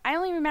stuff? I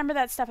only remember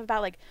that stuff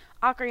about like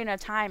Ocarina of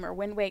Time or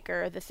Wind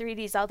Waker or the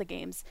 3D Zelda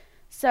games.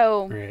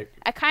 So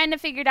I kind of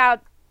figured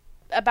out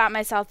about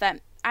myself that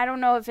I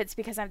don't know if it's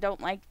because I don't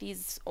like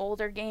these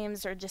older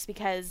games or just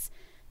because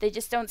they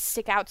just don't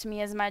stick out to me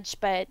as much,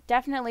 but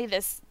definitely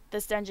this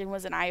dungeon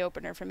was an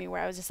eye-opener for me,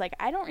 where I was just like,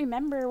 I don't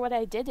remember what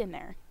I did in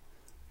there.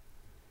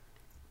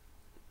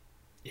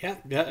 Yeah,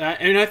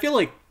 and I feel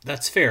like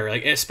that's fair,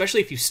 like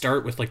especially if you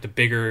start with like the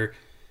bigger,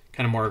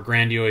 kind of more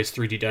grandiose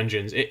 3D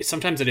dungeons.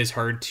 Sometimes it is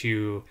hard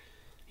to,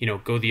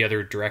 go the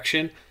other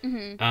direction.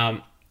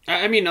 Mm-hmm.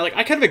 I mean, like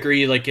I kind of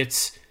agree, like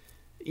it's...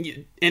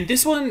 And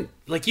this one,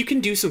 like, you can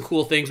do some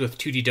cool things with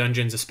 2D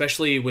dungeons,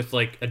 especially with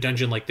like a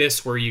dungeon like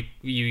this where you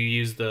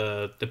use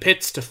the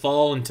pits to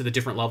fall into the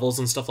different levels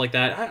and stuff like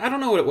that. I don't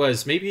know what it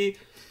was. Maybe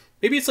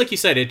it's like you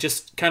said, it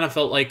just kind of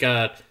felt like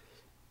a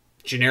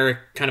generic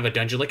kind of a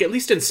dungeon. Like, at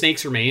least in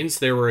Snake's Remains,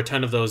 there were a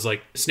ton of those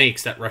like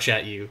snakes that rush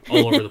at you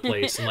all over the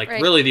place. And like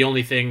really the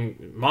only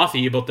thing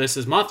mothy about this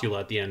is Mothula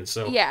at the end.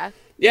 So yeah,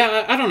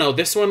 I don't know.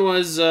 This one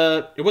was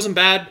it wasn't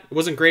bad. It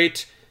wasn't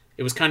great.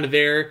 It was kind of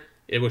there.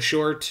 It was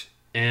short.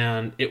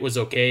 And it was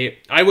okay.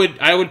 I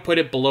would put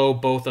it below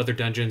both other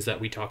dungeons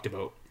that we talked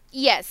about.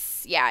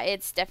 Yes, yeah,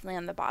 it's definitely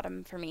on the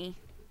bottom for me.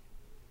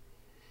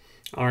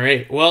 All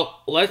right,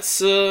 well,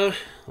 let's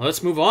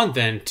move on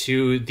then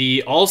to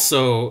the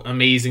also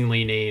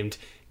amazingly named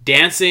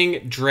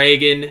Dancing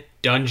Dragon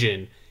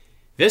Dungeon.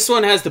 This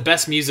one has the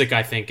best music,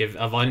 I think,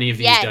 of any of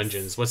these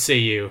dungeons. What say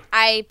you?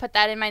 I put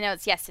that in my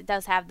notes. Yes, it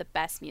does have the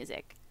best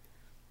music.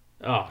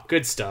 Oh,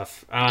 good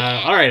stuff.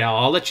 All right, Al,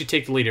 I'll let you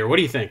take the leader. What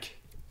do you think?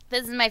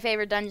 This is my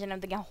favorite dungeon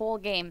of the whole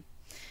game.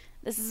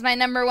 This is my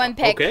number one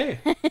pick. Okay.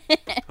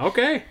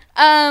 Okay.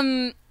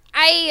 I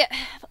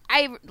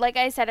like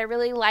I said, I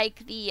really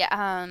like the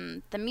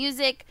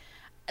music.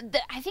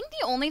 I think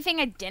the only thing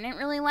I didn't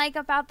really like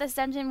about this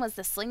dungeon was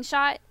the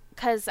slingshot,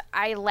 because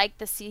I like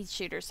the seed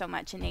shooter so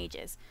much in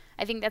Ages.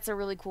 I think that's a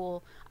really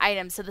cool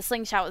item. So the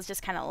slingshot was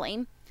just kind of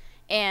lame.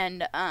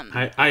 And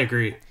I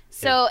agree.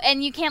 So,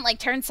 and you can't like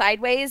turn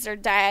sideways or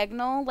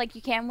diagonal like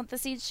you can with the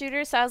seed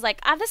shooter. So I was like,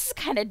 this is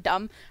kind of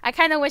dumb. I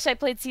kind of wish I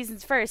played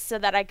Seasons first so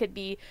that I could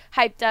be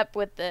hyped up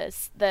with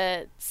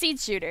the seed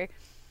shooter.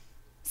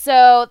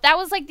 So that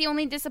was like the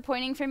only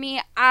disappointing for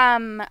me.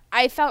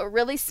 I felt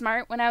really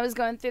smart when I was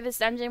going through this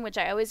dungeon, which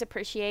I always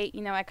appreciate.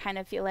 I kind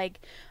of feel like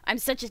I'm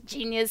such a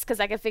genius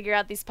because I can figure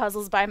out these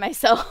puzzles by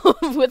myself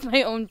with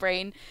my own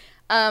brain.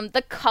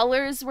 The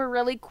colors were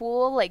really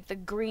cool, like the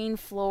green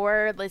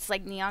floor, this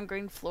like neon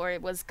green floor.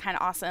 It was kind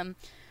of awesome.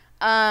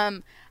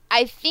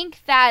 I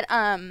think that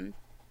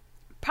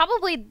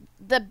probably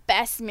the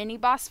best mini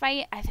boss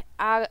fight,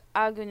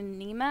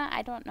 Agunima,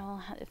 I don't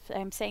know if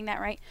I'm saying that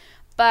right,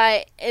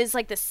 but is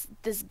like this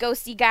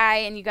ghosty guy,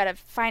 and you gotta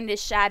find his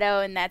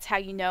shadow, and that's how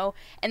you know.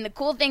 And the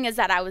cool thing is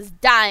that I was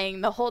dying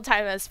the whole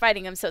time I was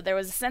fighting him, so there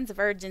was a sense of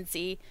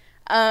urgency.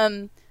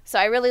 So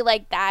I really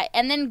like that.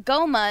 And then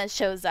Goma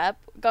shows up.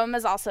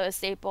 Goma's also a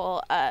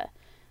staple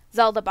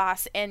Zelda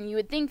boss, and you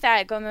would think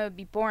that Goma would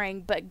be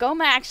boring, but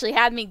Goma actually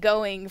had me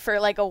going for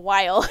like a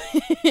while.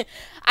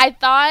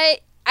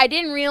 I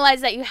didn't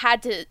realize that you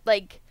had to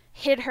like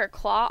hit her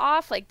claw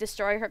off, like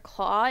destroy her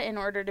claw in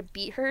order to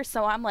beat her.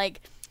 So I'm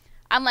like,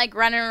 I'm like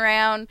running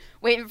around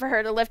waiting for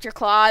her to lift her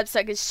claw up so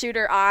I could shoot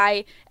her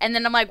eye. And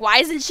then I'm like, why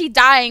isn't she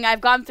dying?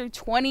 I've gone through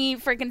 20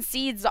 freaking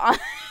seeds on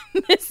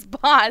this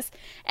boss.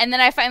 And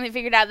then I finally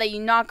figured out that you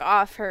knock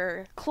off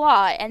her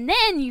claw and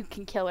then you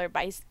can kill her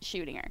by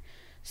shooting her.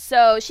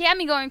 So she had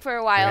me going for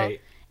a while.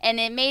 Right. And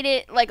it made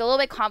it like a little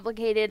bit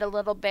complicated, a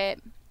little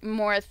bit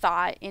more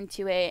thought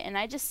into it. And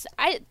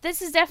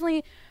this is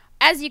definitely,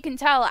 as you can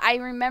tell, I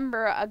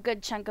remember a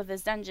good chunk of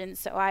this dungeon.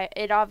 So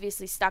it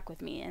obviously stuck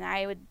with me. And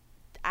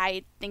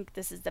I think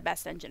this is the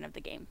best dungeon of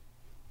the game.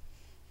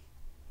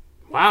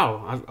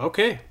 Wow.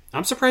 Okay.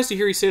 I'm surprised to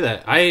hear you say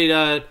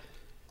that.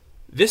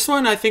 This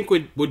one I think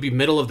would be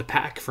middle of the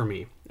pack for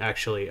me.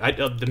 Actually,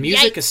 the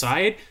music Yikes.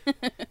 Aside,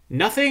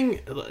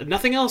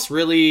 nothing else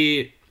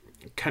really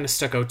kind of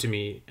stuck out to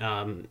me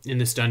in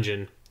this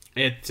dungeon.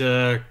 It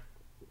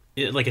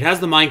has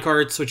the mine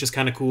carts, which is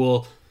kind of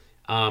cool.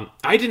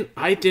 I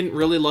didn't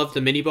really love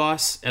the mini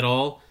boss at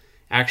all,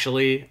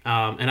 actually,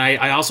 and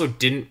I also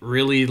didn't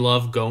really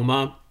love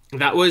Goma.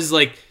 That was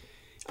like,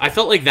 I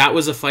felt like that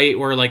was a fight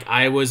where like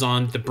I was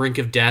on the brink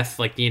of death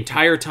like the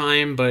entire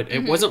time, but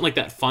it wasn't like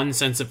that fun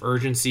sense of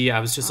urgency. I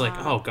was just like,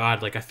 oh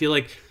god, like I feel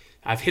like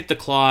I've hit the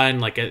claw, and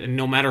like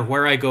no matter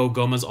where I go,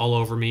 Goma's all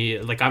over me.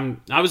 Like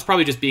I was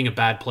probably just being a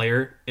bad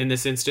player in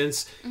this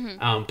instance.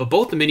 But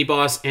both the mini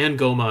boss and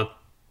Goma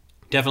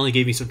definitely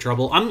gave me some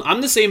trouble.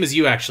 I'm the same as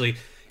you actually.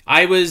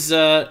 I was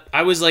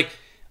like,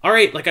 all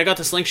right, like I got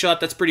the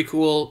slingshot, that's pretty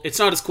cool. It's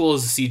not as cool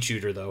as the seed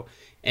shooter though.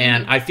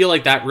 And I feel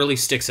like that really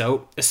sticks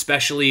out,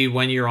 especially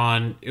when you're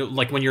in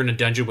a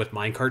dungeon with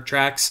minecart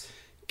tracks,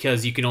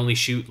 because you can only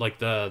shoot like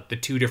the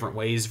two different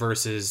ways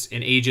versus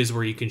in Ages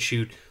where you can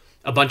shoot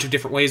a bunch of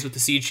different ways with the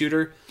seed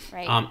shooter.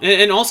 Right.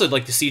 And also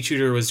like the seed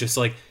shooter was just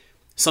like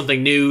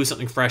something new,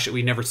 something fresh that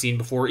we'd never seen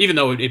before, even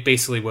though it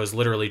basically was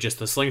literally just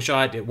the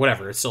slingshot.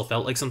 It still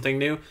felt like something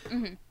new.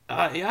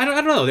 I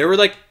don't know. There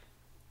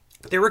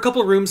were a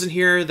couple rooms in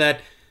here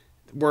that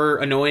were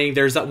annoying.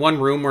 There's that one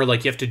room where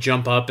like you have to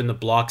jump up and the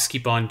blocks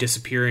keep on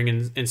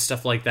disappearing and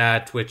stuff like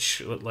that,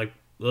 which like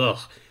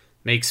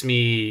makes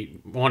me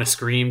want to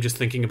scream just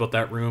thinking about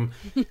that room.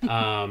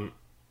 I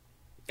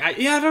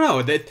don't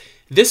know.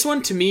 This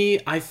one to me,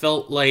 I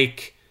felt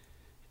like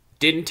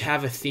didn't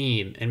have a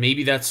theme, and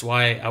maybe that's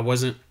why I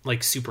wasn't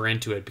like super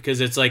into it,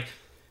 because it's like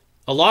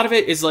a lot of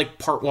it is like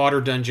part water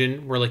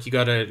dungeon where like you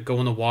gotta go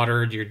in the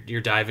water,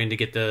 you're diving to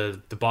get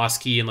the boss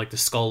key in like the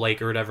Skull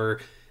Lake or whatever.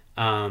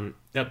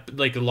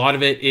 Like a lot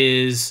of it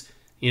is,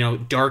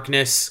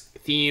 darkness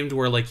themed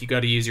where like you got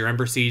to use your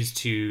ember seeds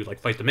to like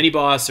fight the mini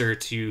boss or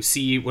to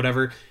see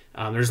whatever.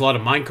 There's a lot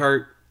of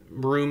minecart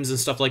rooms and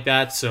stuff like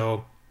that.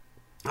 So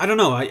I don't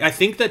know. I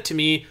think that to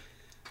me,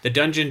 the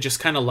dungeon just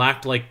kind of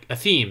lacked like a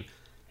theme,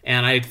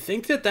 and I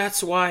think that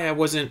that's why I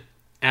wasn't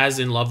as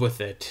in love with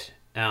it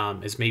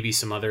as maybe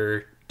some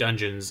other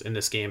dungeons in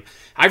this game.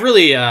 I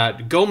really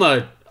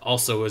Goma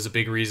also was a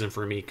big reason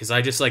for me, because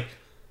I just like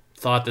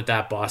thought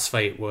that boss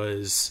fight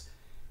was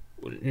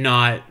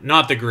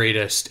not the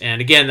greatest.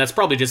 And again, that's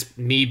probably just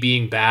me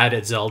being bad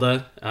at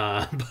Zelda.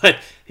 But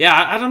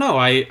yeah, I don't know.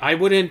 I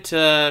wouldn't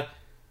have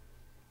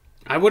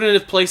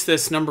placed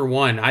this number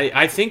one.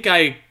 I think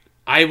I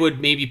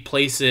would maybe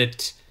place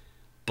it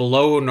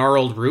below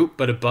Gnarled Root,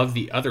 but above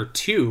the other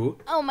two.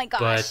 Oh my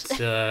gosh.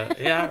 But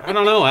yeah, I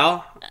don't know,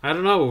 Al. I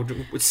don't know.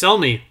 Sell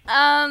me.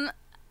 I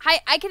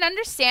can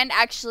understand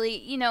actually.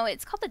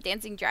 It's called the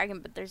Dancing Dragon,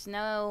 but there's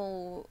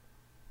no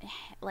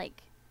dragon.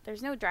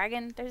 There's no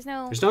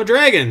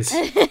dragons. So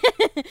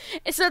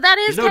that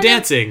is there's no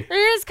dancing.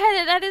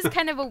 That is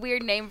kind of a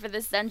weird name for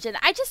this dungeon.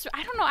 I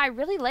don't know. I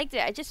really liked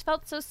it. I just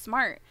felt so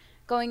smart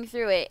going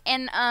through it.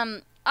 And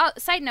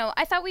side note,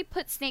 I thought we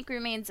put Snake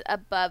Remains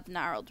above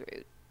Gnarled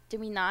Root. Did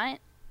we not?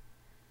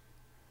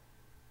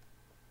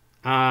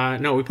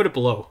 No, we put it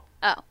below.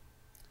 Oh.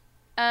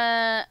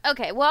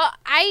 Okay. Well,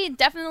 I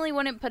definitely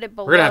wouldn't put it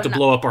below. We're gonna have to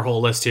blow up our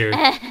whole list here.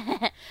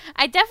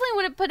 I definitely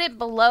wouldn't put it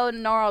below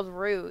Gnarled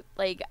Root.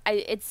 Like,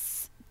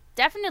 it's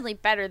definitely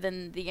better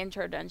than the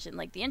intro dungeon.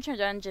 Like, the intro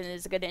dungeon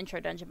is a good intro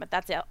dungeon, but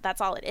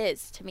that's all it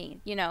is to me.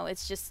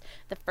 It's just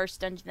the first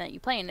dungeon that you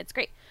play, and it's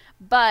great.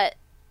 But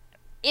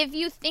if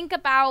you think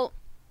about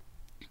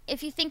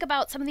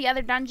some of the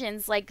other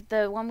dungeons, like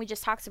the one we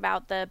just talked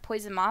about, the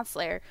Poison Moth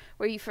Lair,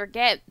 where you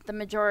forget the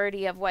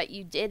majority of what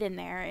you did in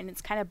there, and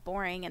it's kind of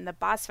boring, and the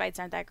boss fights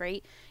aren't that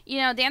great.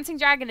 Dancing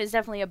Dragon is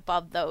definitely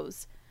above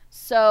those.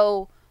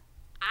 So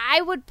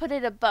I would put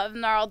it above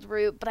Gnarled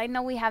Root, but I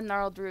know we have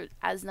Gnarled Root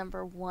as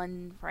number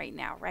one right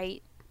now,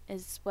 right?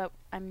 Is what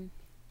I'm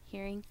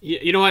hearing.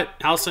 You know what,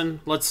 Allison?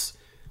 Let's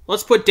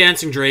put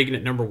Dancing Dragon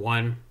at number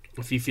one,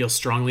 if you feel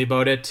strongly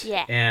about it.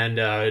 Yeah.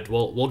 And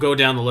we'll go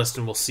down the list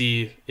and we'll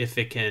see if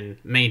it can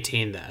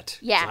maintain that.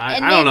 Yeah. So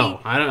I don't know.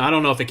 I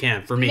don't know if it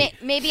can for me.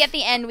 Maybe at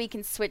the end we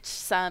can switch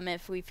some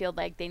if we feel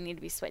like they need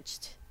to be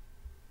switched.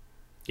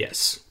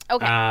 Yes.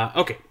 Okay.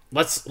 Okay.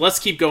 Let's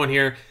keep going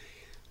here.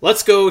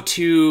 Let's go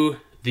to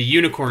the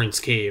Unicorn's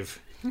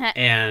Cave.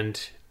 And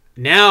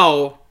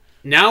now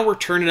now we're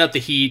turning up the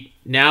heat.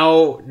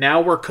 Now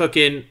we're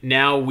cooking.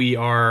 Now we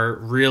are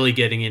really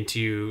getting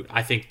into,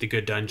 I think, the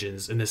good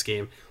dungeons in this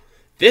game.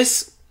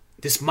 This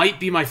might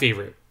be my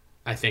favorite.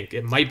 I think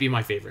it might be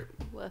my favorite.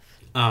 Woof.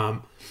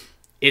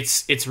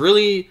 It's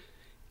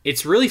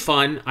really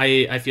fun.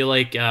 I feel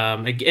like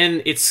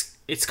again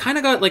it's kind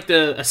of got like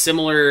a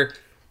similar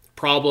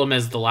problem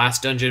as the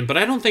last dungeon, but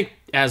I don't think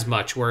as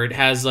much, where it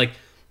has like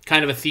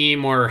kind of a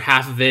theme where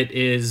half of it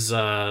is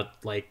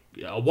like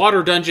a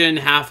water dungeon,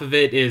 half of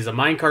it is a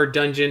minecart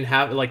dungeon,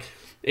 half like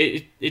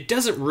it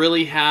doesn't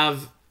really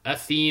have a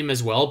theme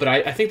as well, but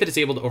I think that it's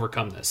able to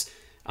overcome this.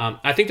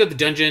 I think that the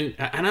dungeon,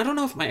 and I don't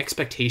know if my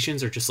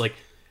expectations are just like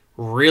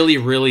really,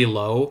 really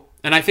low,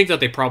 and I think that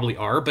they probably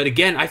are, but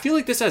again, I feel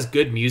like this has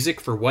good music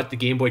for what the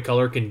Game Boy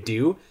Color can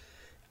do.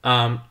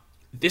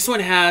 This one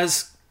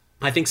has,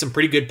 I think, some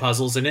pretty good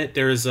puzzles in it.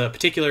 There's a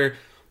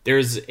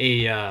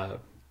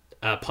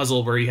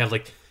puzzle where you have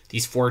like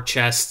these 4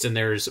 chests and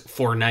there's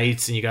 4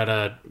 knights and you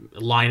gotta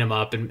line them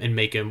up and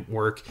make them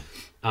work.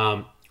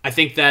 I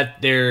think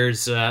that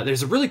there's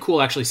a really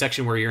cool actually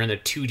section where you're in the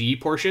 2D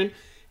portion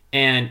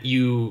and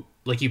you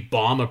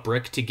bomb a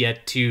brick to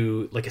get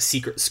to like a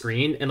secret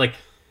screen, and like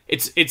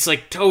it's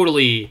like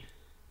totally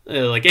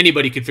like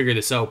anybody could figure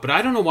this out, but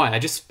I don't know why.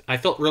 I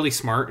felt really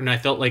smart, and I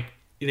felt like,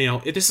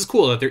 this is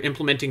cool that they're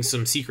implementing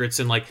some secrets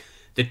in like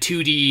the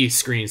 2D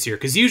screens here,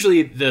 because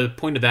usually the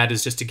point of that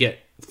is just to get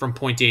from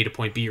point A to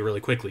point B really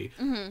quickly.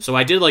 Mm-hmm. So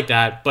I did like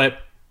that, but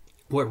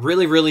what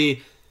really,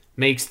 really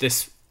makes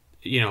this,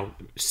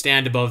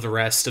 stand above the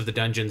rest of the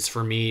dungeons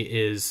for me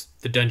is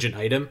the dungeon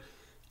item.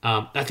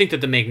 I think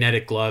that the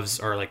magnetic gloves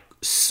are like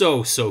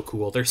so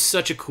cool. They're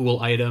such a cool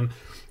item.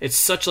 It's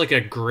such like a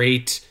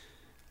great,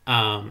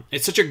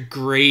 it's such a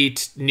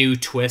great new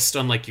twist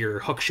on like your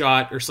hook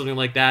shot or something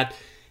like that.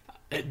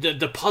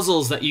 The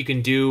puzzles that you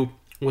can do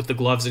with the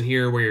gloves in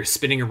here, where you're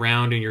spinning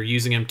around and you're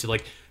using them to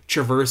like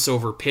traverse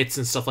over pits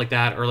and stuff like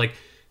that, are like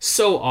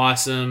so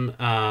awesome.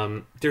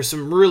 There's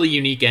some really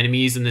unique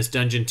enemies in this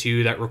dungeon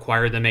too that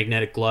require the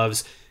magnetic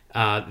gloves.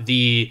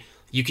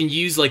 You can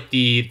use like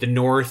the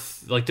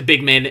north, like the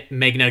big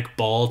magnetic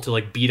ball to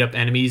like beat up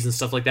enemies and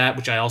stuff like that,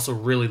 which I also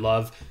really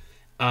love.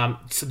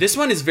 So this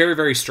one is very,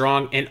 very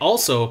strong. And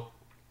also,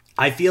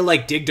 I feel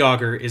like Dig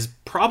Dogger is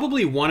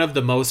probably one of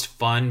the most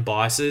fun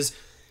bosses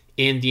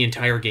in the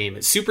entire game.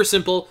 It's super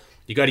simple.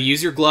 You got to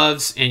use your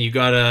gloves, and you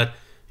got to,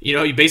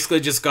 you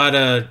basically just got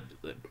to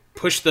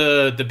push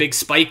the big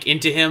spike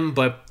into him,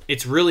 but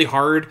it's really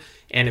hard,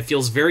 and it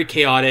feels very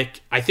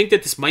chaotic. I think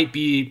that this might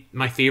be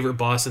my favorite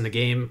boss in the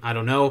game. I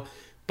don't know.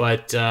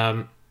 But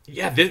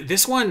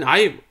this one,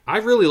 I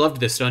really loved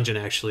this dungeon,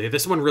 actually.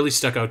 This one really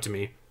stuck out to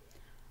me.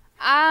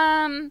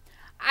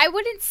 I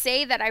wouldn't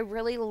say that I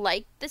really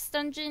liked this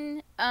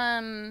dungeon.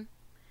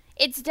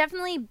 It's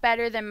definitely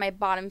better than my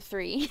bottom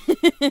 3.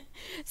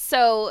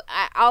 So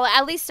I'll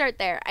at least start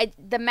there.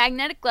 The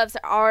magnetic gloves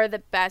are the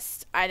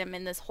best item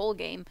in this whole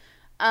game.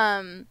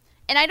 And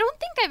I don't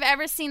think I've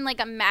ever seen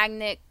like a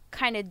magnet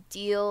kind of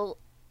deal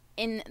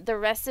in the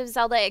rest of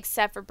Zelda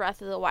except for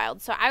Breath of the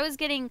Wild. So I was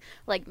getting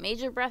like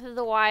major Breath of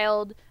the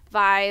Wild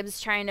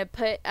vibes, trying to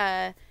put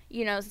the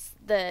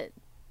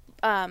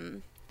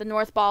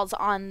north balls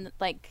on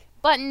like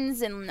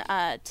buttons and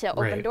to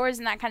open doors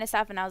and that kind of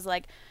stuff, and I was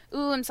like,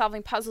 ooh, I'm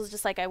solving puzzles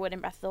just like I would in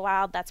Breath of the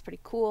Wild. That's pretty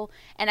cool.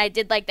 And I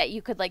did like that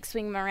you could like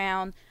swing them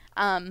around.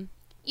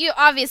 You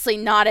obviously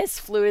not as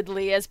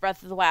fluidly as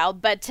Breath of the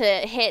Wild, but to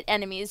hit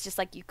enemies just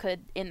like you could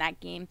in that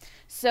game.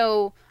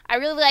 So I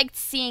really liked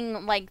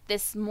seeing like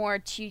this more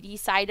 2D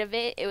side of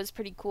it. It was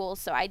pretty cool.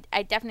 So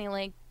I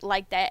definitely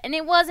liked that. And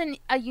it wasn't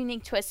a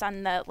unique twist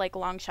on the like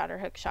long shot or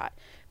hook shot,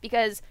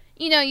 because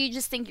you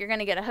just think you're going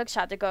to get a hook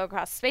shot to go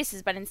across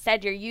spaces, but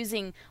instead you're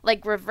using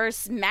like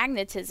reverse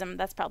magnetism.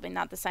 That's probably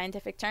not the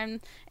scientific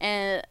term.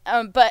 And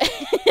but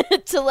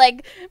to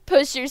like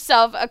push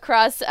yourself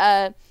across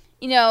a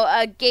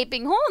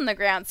gaping hole in the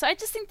ground. So I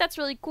just think that's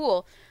really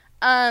cool.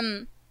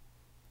 I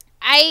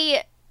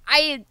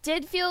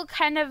did feel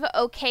kind of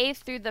okay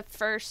through the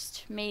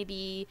first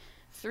maybe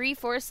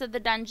 3/4 of the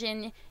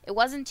dungeon. It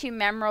wasn't too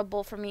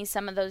memorable for me,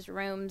 some of those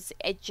rooms.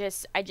 I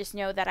just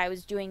know that I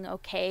was doing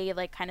okay,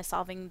 like kind of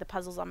solving the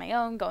puzzles on my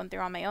own, going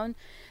through on my own.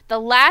 The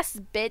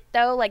last bit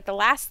though, like the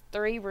last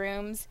 3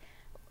 rooms,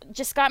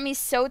 just got me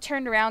so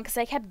turned around because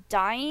I kept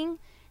dying,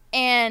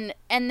 and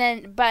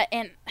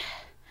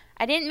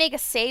I didn't make a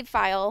save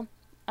file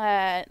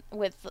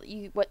with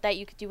that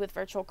you could do with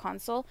Virtual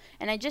Console,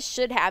 and I just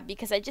should have,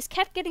 because I just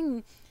kept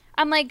getting,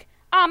 I'm like,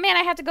 oh man,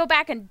 I have to go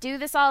back and do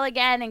this all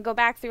again and go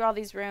back through all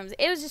these rooms.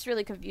 It was just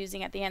really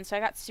confusing at the end, so I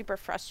got super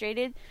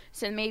frustrated.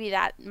 So maybe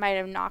that might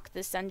have knocked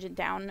this dungeon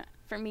down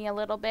for me a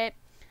little bit.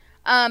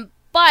 But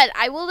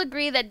I will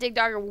agree that Dig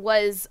Dogger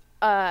was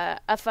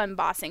a fun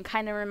boss and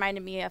kind of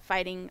reminded me of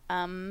fighting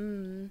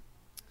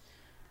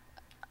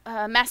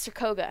Master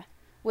Koga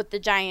with the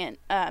giant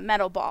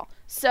metal ball.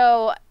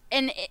 So,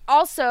 and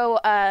also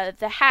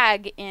the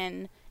hag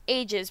in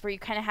Ages, where you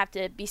kind of have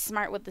to be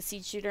smart with the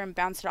seed shooter and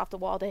bounce it off the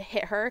wall to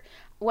hit her.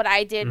 What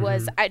I did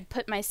was I'd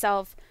put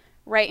myself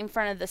right in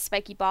front of the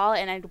spiky ball,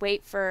 and I'd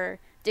wait for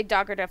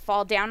Digdogger to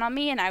fall down on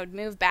me, and I would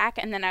move back,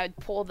 and then I would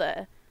pull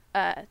the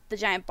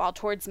giant ball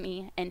towards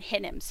me and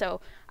hit him. So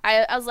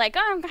I was like,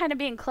 oh, I'm kind of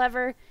being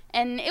clever,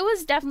 and it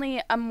was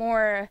definitely a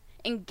more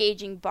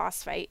engaging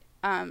boss fight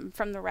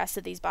from the rest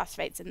of these boss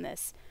fights in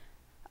this.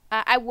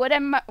 Would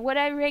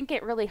I rank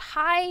it really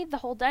high, the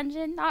whole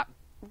dungeon? Not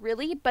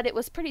really, but it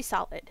was pretty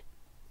solid.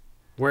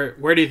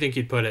 Where do you think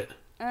you'd put it?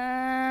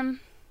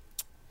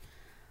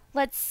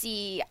 Let's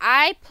see.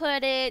 I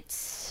put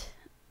it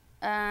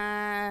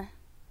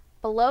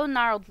below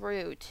Gnarled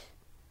Root.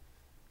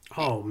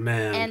 Oh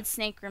man. And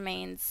Snake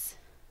Remains.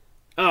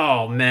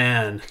 Oh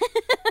man.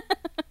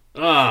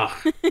 Ugh.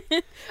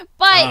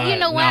 But you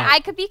know what? no. I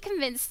could be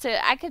convinced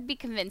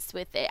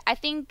with it. I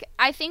think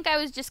I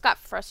was just got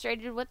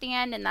frustrated with the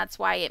end, and that's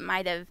why it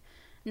might have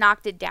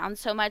knocked it down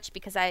so much,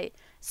 because I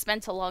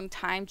spent a long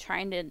time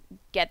trying to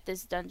get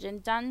this dungeon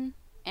done,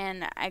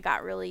 and I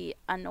got really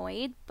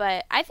annoyed.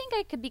 But I think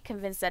I could be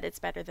convinced that it's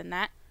better than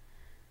that.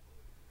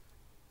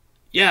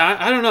 Yeah,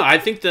 I don't know. I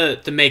think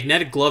the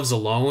magnetic gloves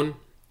alone,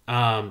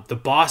 the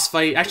boss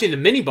fight, actually the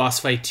mini boss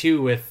fight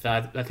too, with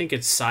I think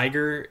it's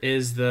Siger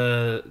is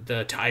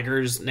the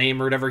tiger's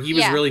name or whatever. He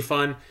was really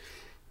fun.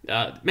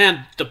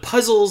 Man, the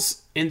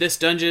puzzles in this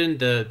dungeon,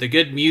 the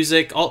good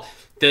music, all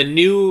the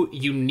new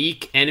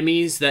unique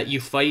enemies that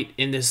you fight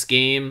in this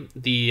game,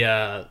 the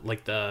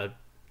like the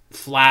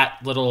flat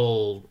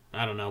little,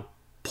 I don't know,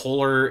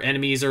 polar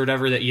enemies or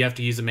whatever that you have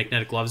to use the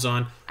magnetic gloves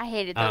on. I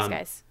hated those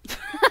guys.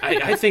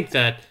 I think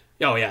that,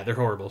 oh yeah, they're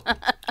horrible.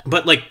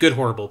 But like good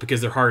horrible,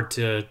 because they're hard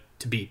to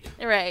beat.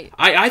 Right.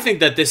 I think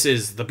that this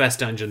is the best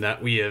dungeon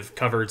that we have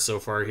covered so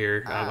far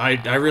here.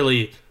 I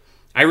really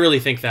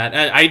think that.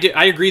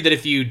 I agree that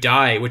if you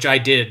die, which I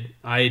did,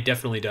 I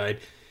definitely died.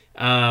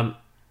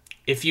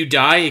 If you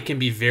die, it can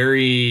be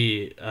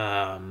very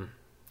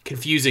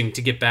confusing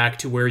to get back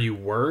to where you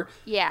were.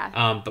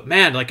 Yeah. But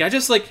man, like, I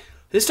just like,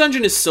 this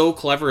dungeon is so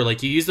clever.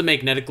 Like, you use the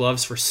magnetic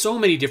gloves for so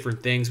many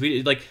different things.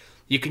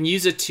 You can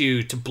use it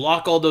to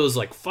block all those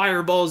like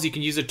fireballs. You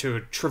can use it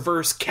to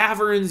traverse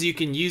caverns. You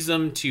can use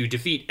them to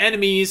defeat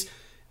enemies.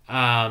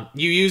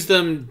 You use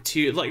them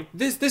to, like,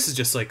 this is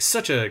just like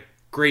such a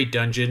great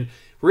dungeon.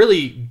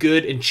 Really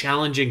good and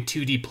challenging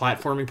 2D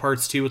platforming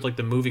parts too, with like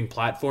the moving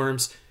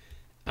platforms.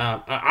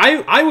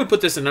 I would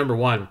put this in number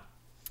 1.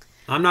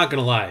 I'm not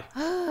gonna lie.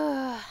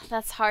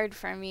 That's hard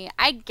for me.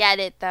 I get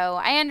it though.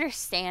 I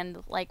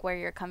understand like where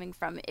you're coming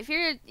from. If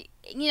you're,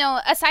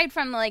 aside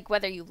from like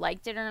whether you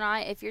liked it or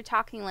not, if you're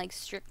talking like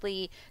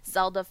strictly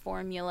Zelda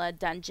formula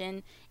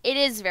dungeon, it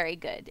is very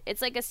good.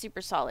 It's like a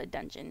super solid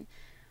dungeon.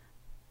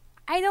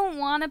 I don't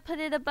want to put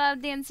it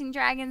above Dancing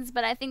Dragons,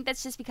 but I think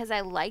that's just because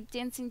I like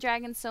Dancing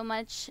Dragons so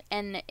much.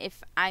 And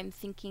if I'm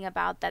thinking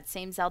about that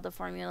same Zelda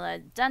formula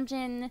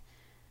dungeon,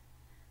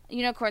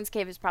 Unicorn's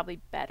Cave is probably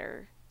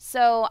better.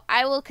 So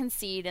I will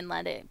concede and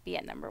let it be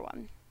at number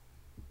 1.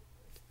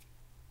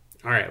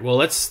 All right. Well,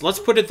 let's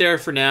put it there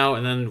for now,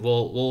 and then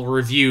we'll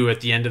review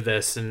at the end of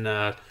this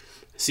and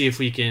see if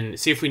we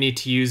need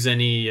to use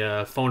any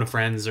phone a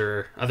friends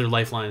or other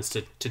lifelines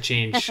to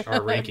change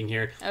our ranking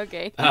here.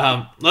 Okay.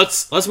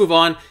 Let's move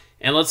on,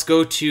 and let's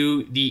go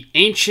to the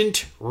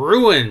Ancient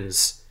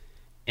Ruins.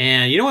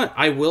 And you know what?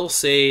 I will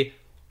say,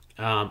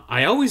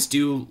 I always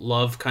do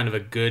love kind of a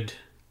good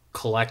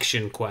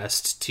collection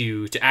quest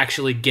to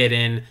actually get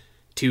in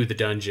to the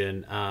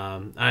dungeon.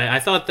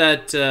 I thought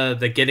that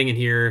the getting in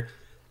here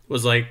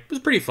was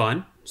pretty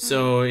fun.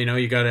 So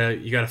you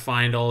gotta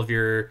find all of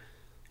your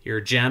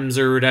gems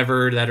or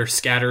whatever that are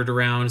scattered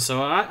around.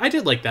 So I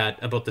did like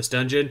that about this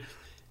dungeon.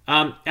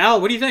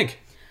 Al, what do you think?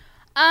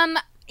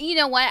 You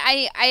know what?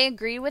 I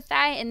agree with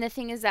that. And the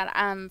thing is that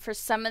for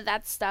some of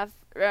that stuff,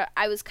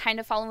 I was kind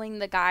of following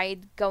the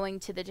guide going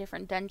to the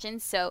different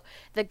dungeons. So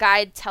the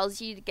guide tells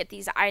you to get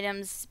these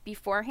items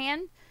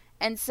beforehand.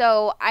 And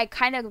so I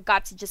kind of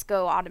got to just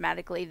go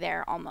automatically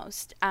there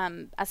almost.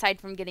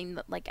 Aside from getting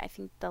I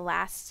think the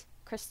last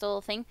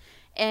crystal thing.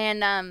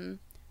 And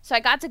so I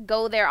got to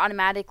go there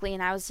automatically,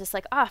 and I was just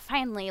like, oh,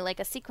 finally, like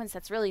a sequence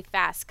that's really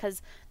fast,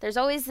 because there's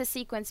always the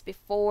sequence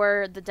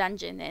before the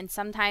dungeon, and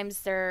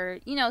sometimes they're,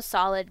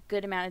 solid,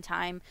 good amount of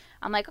time.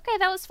 I'm like, okay,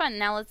 that was fun,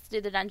 now let's do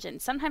the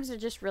dungeon. Sometimes they're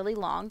just really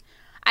long.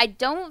 I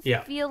don't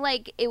feel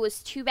like it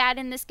was too bad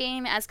in this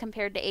game as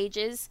compared to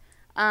Ages.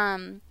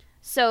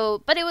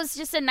 But it was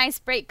just a nice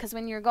break, because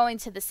when you're going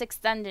to the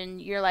 6th dungeon,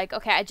 you're like,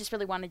 okay, I just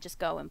really want to just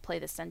go and play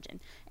this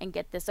dungeon and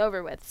get this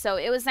over with. So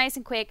it was nice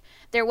and quick.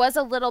 There was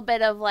a little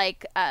bit of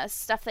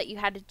stuff that you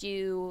had to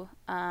do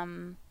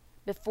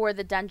before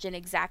the dungeon,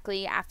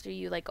 exactly after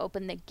you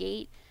open the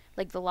gate,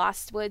 like the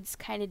Lost Woods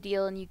kind of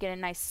deal, and you get a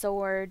nice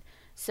sword.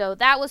 So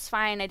that was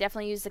fine. I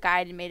definitely used the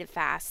guide and made it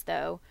fast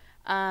though.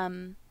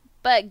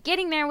 But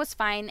getting there was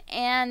fine,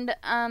 and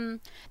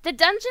the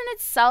dungeon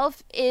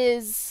itself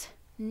is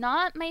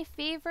not my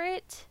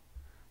favorite.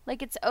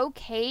 It's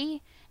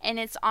okay, and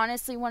it's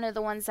honestly one of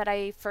the ones that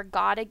I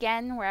forgot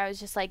again, where I was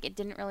just it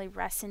didn't really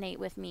resonate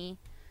with me.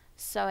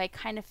 So I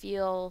kind of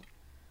feel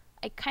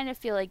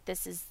like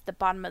this is the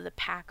bottom of the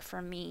pack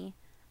for me.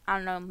 I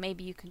don't know,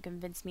 maybe you can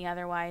convince me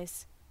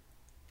otherwise.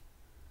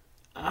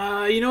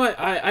 You know what?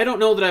 I don't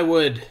know that I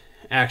would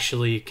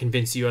actually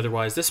convince you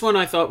otherwise. This one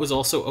I thought was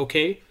also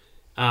okay.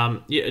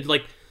 Yeah,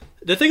 like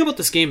the thing about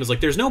this game is like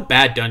there's no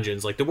bad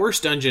dungeons. Like the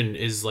worst dungeon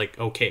is like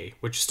okay,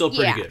 which is still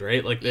pretty Yeah. good,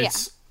 right? Like Yeah.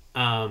 it's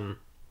so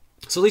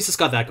at least it's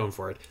got that going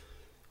for it.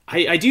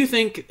 I do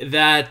think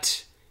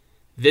that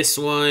this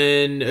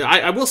one,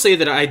 I will say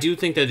that I do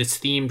think that it's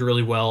themed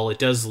really well. It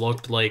does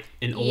look like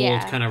an old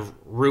Yeah. kind of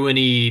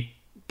ruiny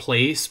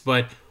place,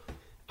 but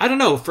I don't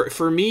know.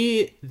 For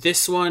me,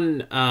 this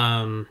one,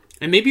 and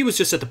maybe it was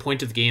just at the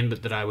point of the game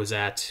that I was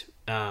at.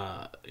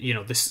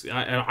 This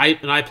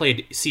I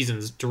played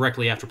Seasons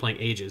directly after playing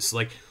Ages.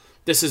 Like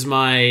this is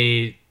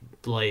my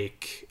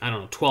like I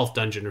don't know 12th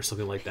dungeon or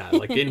something like that.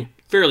 Like in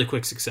fairly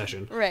quick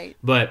succession. Right.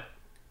 But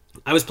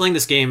I was playing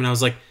this game and I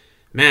was like,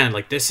 man,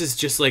 like this is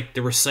just like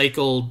the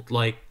recycled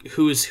like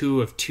who's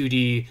who of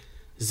 2D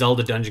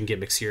Zelda dungeon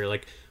gimmicks here.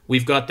 Like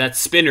we've got that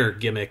spinner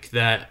gimmick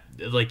that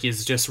like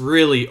is just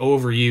really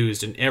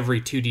overused in every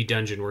 2D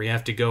dungeon where you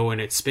have to go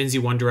and it spins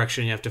you one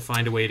direction, you have to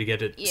find a way to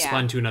get it Yeah.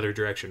 spun to another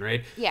direction,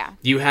 right? Yeah.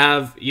 You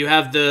have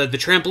the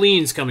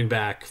trampolines coming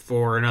back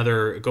for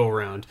another go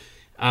around.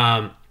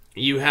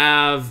 You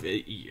have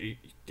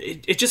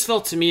it just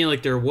felt to me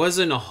like there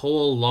wasn't a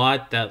whole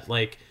lot that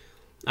like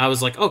I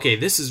was like, okay,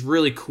 this is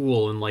really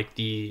cool in like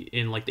the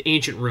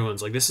ancient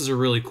ruins. Like this is a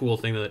really cool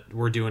thing that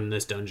we're doing in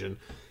this dungeon.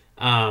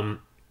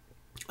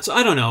 So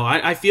I don't know.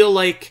 I feel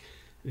like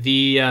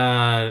the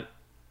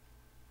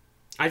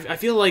I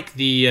feel like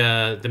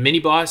the mini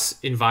boss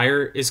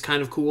Envire is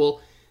kind of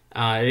cool.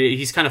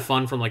 He's kind of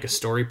fun from like a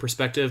story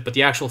perspective, but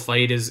the actual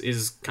fight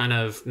is kind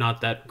of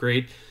not that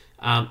great.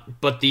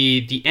 But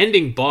the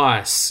ending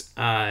boss,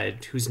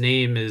 whose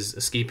name is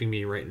escaping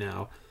me right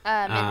now,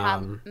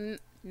 Manhandla.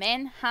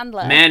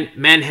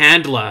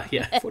 Manhandla.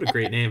 Yeah, what a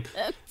great name,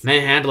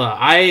 Manhandla.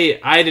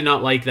 I did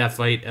not like that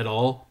fight at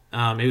all.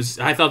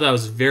 I thought that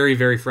was very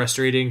very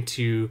frustrating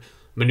to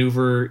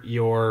maneuver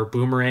your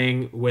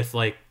boomerang with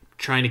like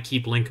trying to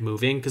keep Link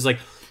moving because like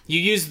you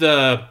use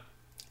the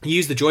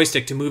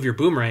joystick to move your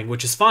boomerang,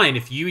 which is fine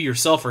if you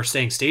yourself are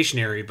staying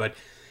stationary. But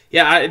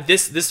yeah,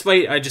 this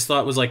fight I just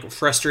thought was like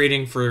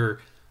frustrating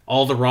for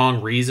all the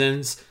wrong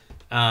reasons.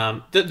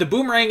 The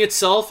boomerang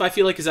itself I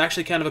feel like is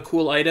actually kind of a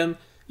cool item,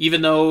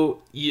 even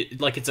though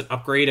it's an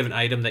upgrade of an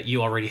item that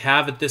you already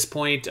have at this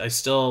point. I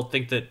still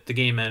think that the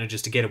game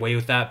manages to get away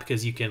with that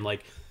because you can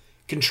like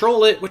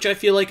control it, which I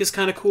feel like is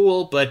kind of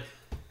cool. But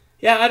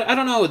yeah, I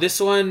don't know. This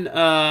one,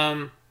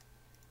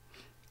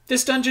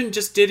 this dungeon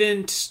just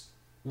didn't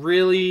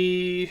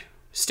really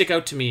stick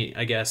out to me,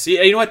 I guess.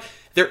 Yeah, you know what?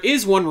 There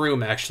is one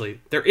room,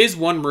 actually. There is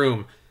one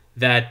room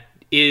that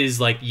is,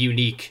 like,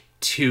 unique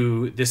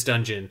to this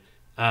dungeon,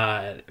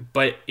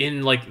 but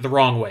in, like, the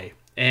wrong way.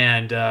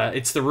 And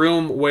it's the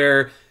room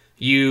where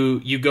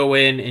you go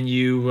in and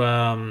you,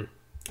 I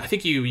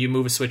think you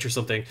move a switch or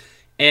something,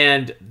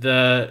 and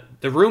the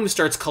room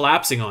starts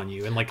collapsing on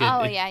you, and, like,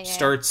 it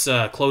starts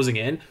closing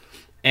in.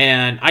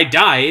 And I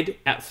died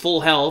at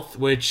full health,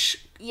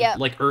 which,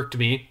 like, irked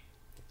me.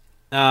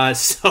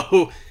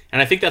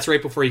 And I think that's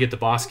right before you get the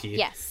boss key.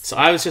 Yes. So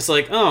I was just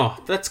like,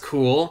 oh, that's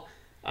cool.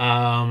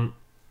 So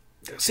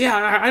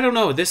yeah, I don't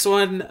know. This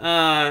one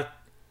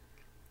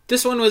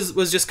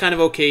was just kind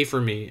of okay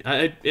for me.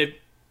 It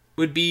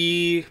would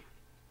be,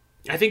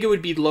 I think it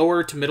would be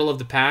lower to middle of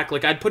the pack.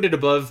 Like I'd put it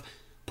above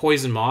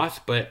Poison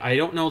Moth, but I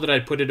don't know that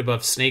I'd put it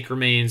above Snake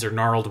Remains or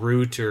Gnarled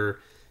Root or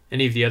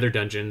any of the other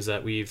dungeons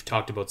that we've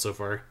talked about so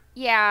far.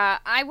 Yeah,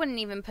 I woun't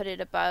even put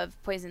it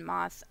above Poison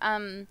Moth.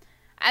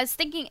 I was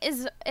thinking,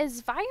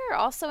 is Vire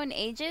also in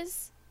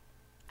Ages?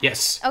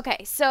 Yes.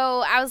 Okay,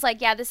 so I was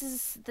like, yeah, this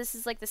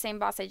is like the same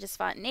boss I just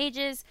fought in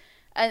Ages.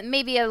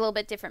 Maybe a little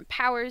bit different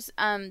powers.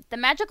 The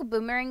magical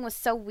boomerang was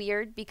so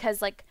weird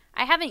because like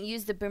I haven't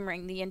used the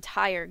boomerang the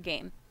entire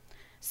game,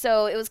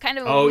 so it was kind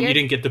of weird. You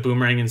didn't get the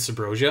boomerang in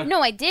Subrosia?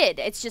 No, I did.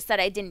 It's just that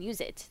I didn't use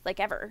it like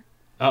ever.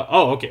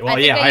 Okay. Well,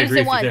 I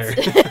agree with you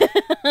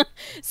there.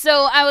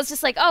 So I was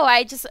just like, oh,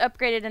 I just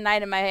upgraded an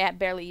item I had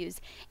barely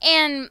used.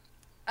 And,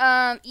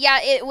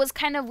 it was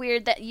kind of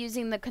weird that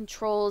using the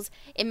controls,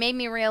 it made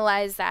me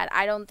realize that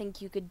I don't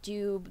think you could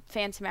do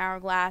Phantom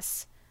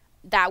Hourglass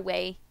that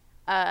way,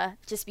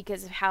 just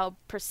because of how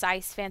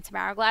precise Phantom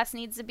Hourglass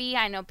needs to be.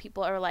 I know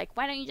people are like,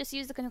 why don't you just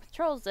use the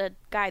controls to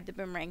guide the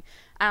boomerang?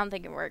 I don't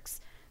think it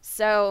works.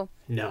 So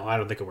no, I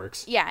don't think it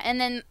works. Yeah,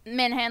 and then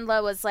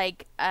Manhandla was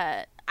like,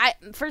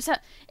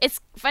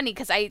 it's funny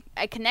because I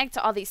connect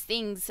to all these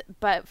things,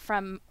 but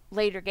from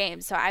later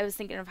games. So I was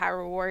thinking of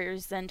Hyrule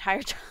Warriors the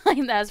entire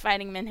time that I was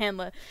fighting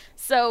Manhandla.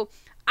 So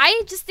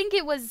I just think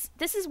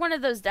this is one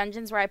of those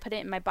dungeons where I put it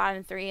in my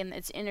bottom 3, and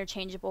it's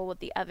interchangeable with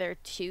the other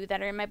 2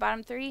 that are in my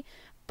bottom 3.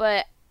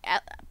 But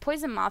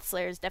Poison Moth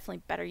Slayer is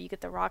definitely better. You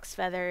get the Rock's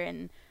Feather,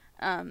 and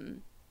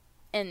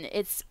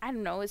it's, I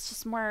don't know, it's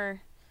just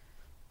more,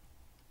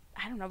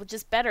 I don't know,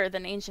 just better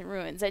than Ancient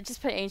Ruins. I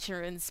just put Ancient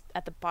Ruins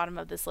at the bottom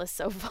of this list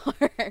so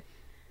far.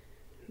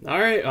 All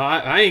right,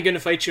 I ain't gonna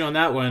fight you on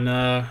that one.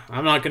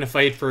 I'm not gonna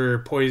fight for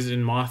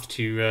Poison Moth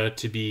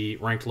to be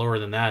ranked lower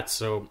than that.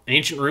 So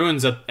Ancient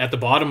Ruins at the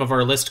bottom of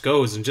our list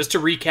goes. And just to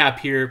recap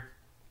here,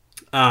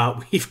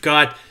 we've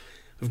got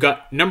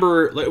kind of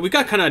number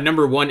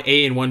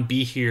 1A and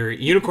 1B here.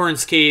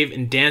 Unicorn's Cave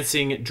and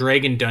Dancing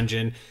Dragon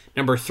Dungeon.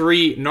 Number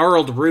 3,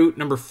 Gnarled Root.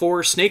 Number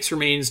 4, Snake's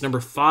Remains. Number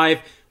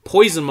 5,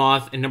 Poison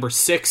Moth. And number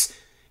 6,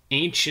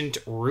 Ancient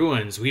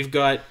Ruins. We've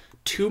got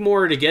 2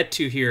 more to get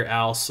to here,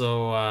 Al,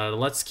 so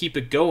let's keep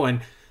it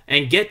going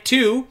and get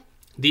to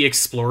the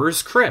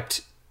Explorer's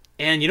Crypt.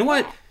 And you know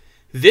what?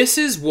 This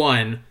is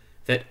one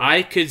that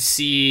I could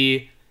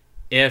see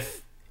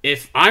if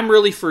I'm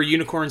really for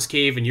Unicorn's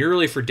Cave and you're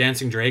really for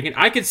Dancing Dragon,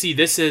 I could see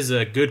this as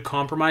a good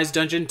compromise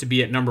dungeon to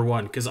be at number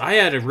 1, because I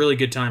had a really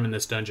good time in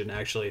this dungeon,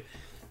 actually.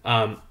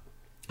 I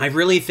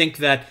really think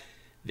that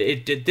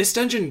this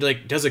dungeon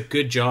does a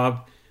good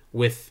job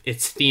with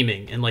its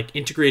theming and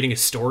integrating a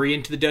story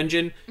into the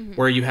dungeon,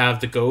 where you have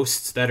the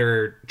ghosts that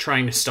are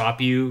trying to stop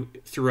you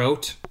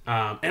throughout.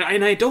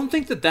 And I don't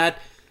think that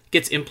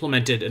gets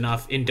implemented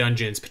enough in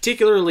dungeons,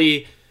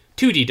 particularly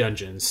 2D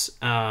dungeons,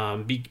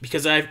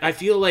 because I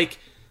feel like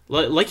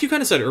you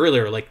kind of said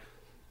earlier,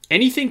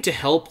 anything to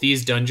help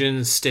these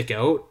dungeons stick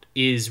out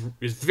is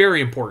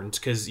very important,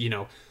 because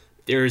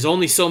there's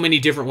only so many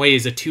different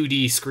ways a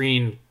 2D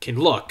screen can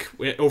look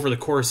over the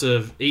course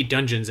of 8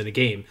 dungeons in a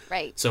game.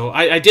 Right. So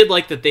I did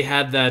like that they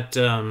had that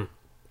a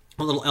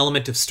little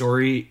element of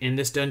story in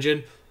this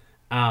dungeon.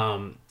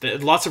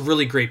 Lots of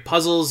really great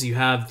puzzles. You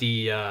have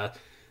the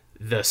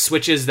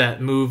switches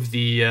that move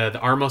the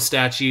Armo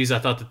statues. I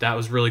thought that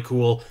was really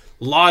cool.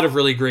 A lot of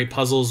really great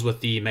puzzles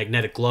with the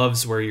magnetic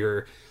gloves, where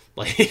you're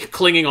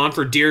clinging on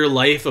for dear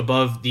life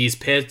above these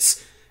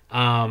pits.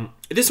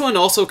 This one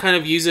also kind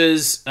of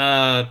uses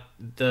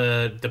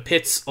the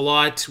pits a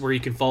lot, where you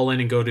can fall in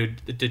and go to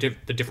the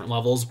different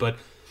levels, but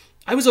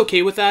I was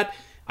okay with that.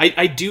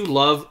 I do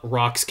love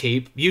Rock's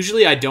Cape.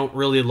 Usually I don't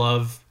really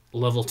love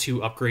level 2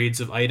 upgrades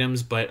of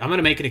items, but I'm going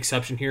to make an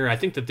exception here. I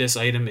think that this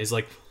item is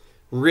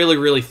really,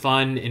 really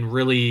fun and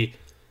really,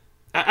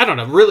 I don't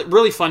know, really,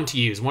 really fun to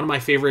use. One of my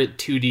favorite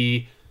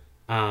 2D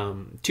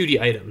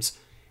items.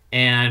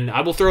 And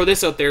I will throw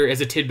this out there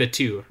as a tidbit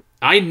too.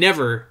 I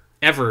never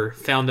ever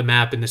found the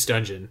map in this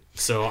dungeon,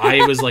 so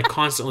I was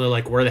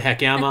constantly where the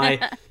heck am I?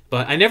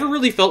 But I never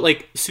really felt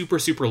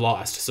super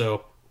lost,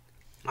 so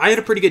I had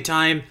a pretty good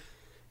time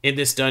in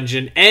this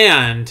dungeon.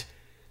 And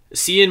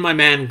seeing my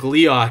man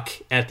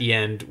Gleeok at the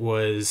end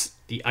was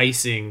the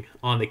icing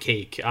on the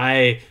cake.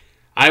 I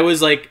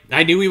was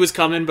I knew he was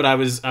coming, but I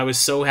was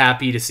so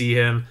happy to see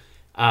him.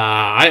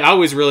 I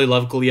always really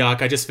loved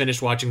Gleeok. I just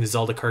finished watching the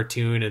Zelda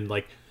cartoon, and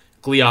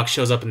Gleeok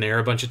shows up in there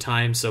a bunch of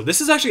times, so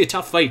this is actually a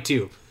tough fight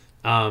too.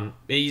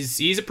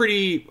 He's a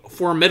pretty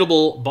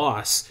formidable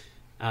boss.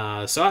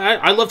 So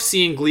I love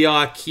seeing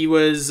Gleeok. He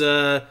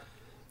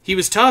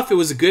was tough. It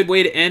was a good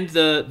way to end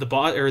the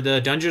boss or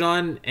the dungeon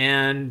on,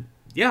 and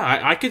yeah,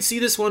 I could see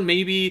this one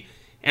maybe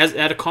as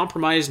at a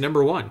compromise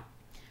number 1.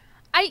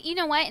 You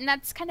know what, and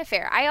that's kind of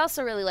fair. I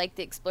also really like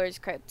the Explorer's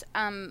Crypt.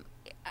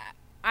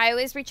 I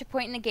always reach a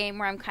point in the game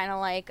where I'm kind of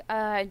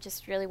I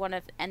just really want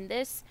to end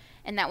this,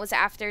 and that was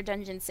after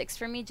Dungeon 6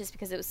 for me, just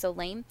because it was so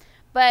lame.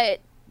 But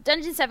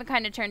Dungeon 7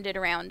 kind of turned it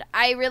around.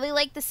 I really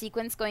like the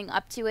sequence going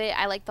up to it.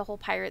 I like the whole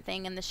pirate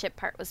thing, and the ship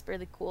part was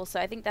really cool. So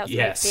I think that was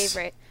my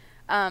favorite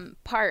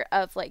part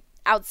of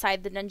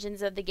outside the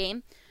dungeons of the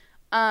game.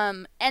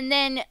 And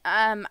then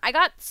I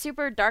got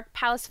super Dark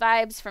Palace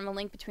vibes from A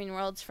Link Between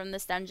Worlds from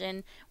this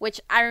dungeon,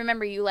 which I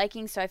remember you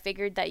liking, so I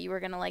figured that you were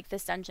going to like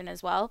this dungeon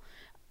as well.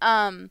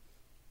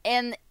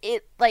 And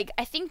it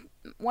I think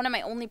one of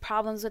my only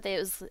problems with it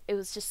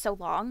was just so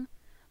long.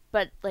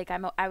 But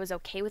I was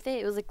okay with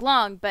it. It was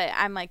long, but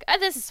I'm oh,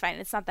 this is fine.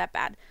 It's not that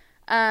bad.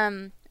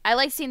 I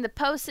like seeing the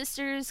Poe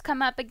sisters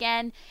come up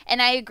again,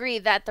 and I agree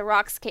that the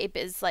Rock's Cape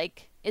is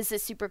a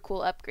super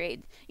cool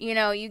upgrade. You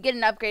get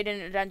an upgrade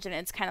in a dungeon,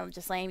 and it's kind of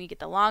just lame. You get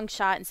the long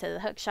shot instead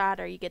of the hook shot,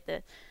 or you get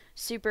the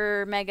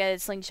super mega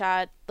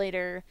slingshot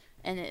later,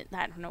 and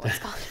I don't know what it's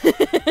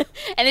called.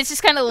 And it's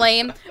just kind of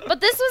lame.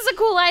 But this was a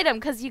cool item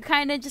because you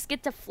kind of just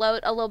get to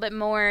float a little bit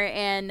more,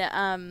 and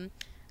I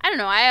don't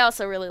know. I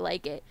also really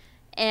like it.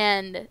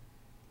 And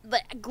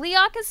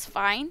Gleeok is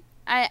fine.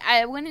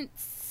 I wouldn't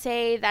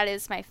say that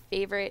is my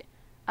favorite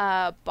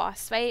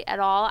boss fight at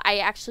all. I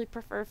actually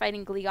prefer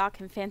fighting Gleeok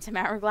and Phantom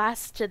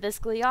Hourglass to this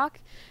Gleeok.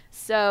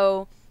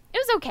 So it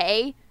was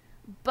okay.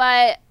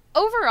 But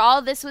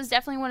overall, this was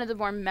definitely one of the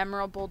more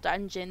memorable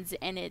dungeons,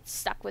 and it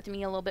stuck with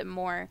me a little bit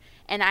more.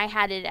 And I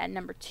had it at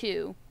number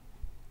 2.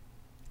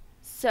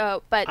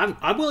 So, but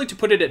I'm willing to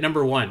put it at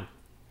number 1.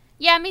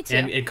 Yeah, me too.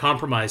 And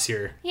compromise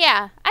here.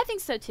 Yeah, I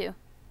think so too.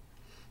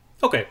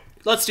 Okay,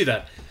 let's do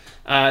that.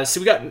 So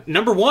we got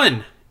number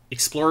 1,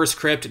 Explorer's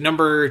Crypt.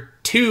 Number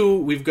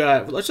 2, we've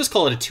got, let's just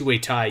call it a 2-way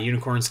tie,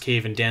 Unicorn's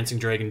Cave and Dancing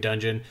Dragon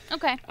Dungeon.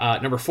 Okay.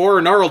 Number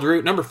 4, Gnarled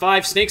Root. Number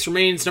 5, Snake's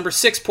Remains. Number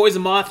 6,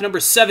 Poison Moth.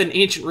 Number 7,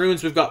 Ancient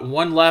Ruins. We've got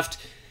 1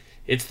 left.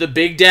 It's the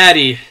Big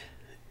Daddy.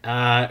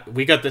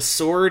 We got the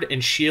Sword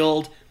and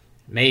Shield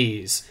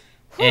Maze.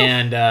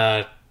 And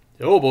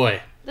oh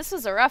boy, this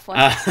was a rough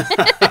one.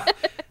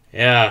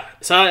 Yeah,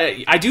 so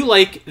I do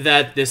like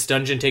that this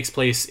dungeon takes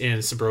place in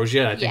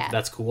Subrosia. I think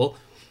that's cool.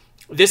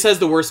 This has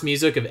the worst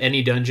music of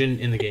any dungeon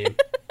in the game.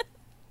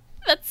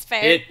 That's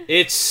fair.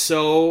 It's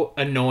so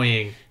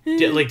annoying.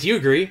 Do you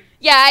agree?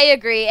 Yeah, I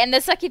agree. And the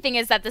sucky thing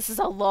is that this is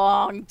a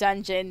long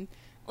dungeon.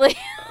 Like,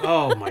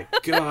 oh my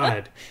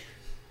god.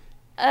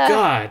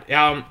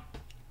 God.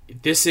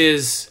 This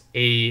is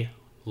a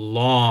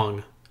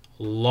long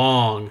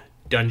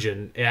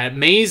dungeon.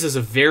 Maze is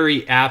a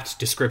very apt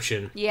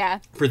description. Yeah.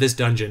 For this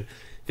dungeon.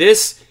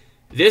 This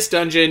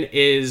dungeon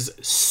is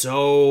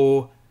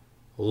so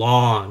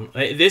long.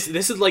 This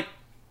is like,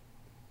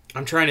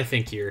 I'm trying to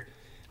think here.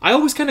 I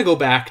always kind of go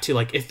back to,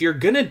 like, if you're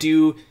gonna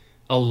do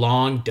a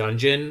long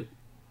dungeon,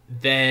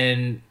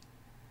 then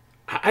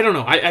I don't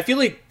know. I feel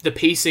like the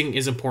pacing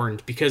is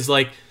important because,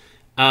 like,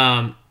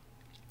 in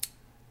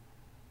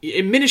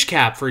Minish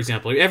Cap, for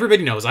example,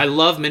 everybody knows I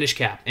love Minish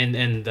Cap,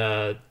 and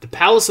the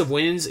Palace of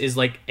Winds is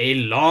like a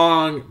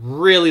long,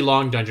 really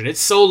long dungeon. It's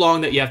so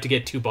long that you have to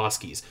get 2 boss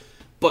keys,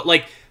 but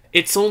like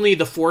it's only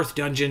the 4th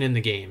dungeon in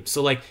the game,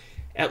 so like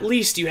at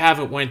least you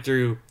haven't went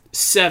through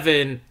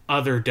 7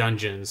 other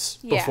dungeons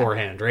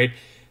beforehand, right?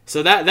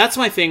 So that's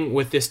my thing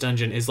with this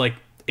dungeon is like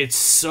it's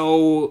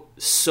so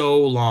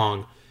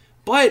long.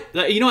 But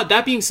you know what?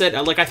 That being said,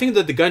 like I think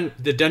that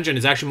the dungeon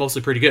is actually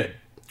mostly pretty good.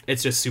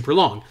 It's just super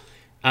long.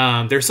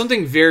 There's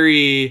something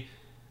very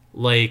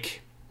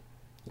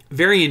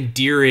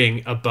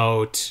endearing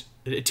about,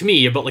 to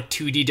me, about like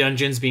 2D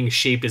dungeons being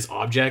shaped as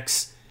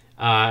objects.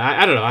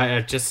 I don't know.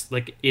 I just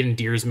like it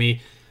endears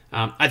me.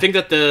 I think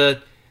that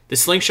the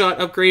slingshot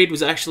upgrade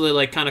was actually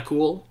like kind of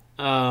cool.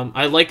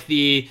 I like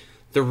the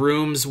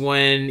rooms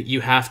when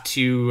you have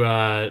to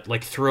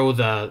like throw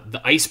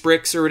the ice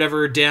bricks or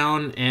whatever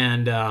down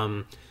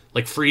and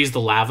like freeze the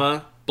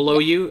lava below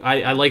you.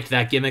 I liked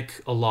that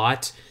gimmick a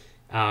lot.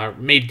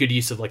 Made good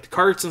use of like the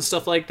carts and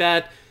stuff like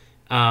that.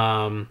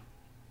 Yeah,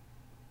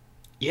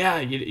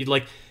 you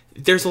like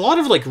there's a lot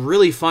of like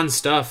really fun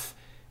stuff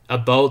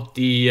about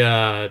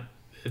this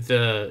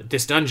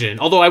dungeon.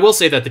 Although I will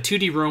say that the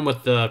 2D room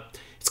with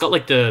it's got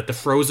like the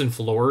frozen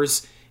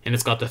floors and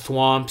it's got the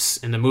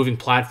thwomps and the moving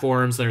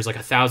platforms. There's like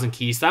 1,000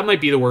 keys. That might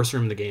be the worst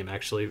room in the game,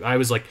 actually. I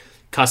was like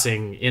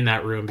cussing in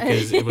that room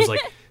because it was like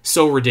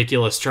so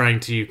ridiculous trying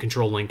to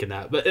control Link in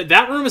that. But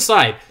that room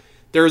aside,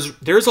 there's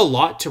a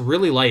lot to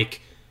really like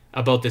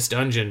about this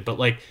dungeon, but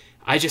like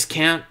I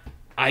can't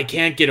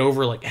get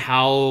over like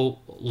how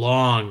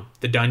long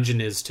the dungeon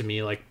is to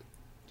me. Like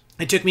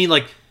it took me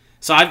like,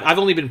 so I've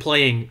only been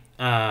playing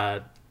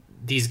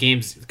these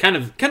games kind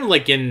of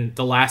like in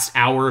the last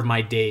hour of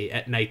my day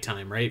at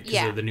nighttime, right?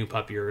 Because of the new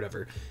puppy or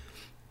whatever.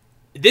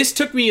 This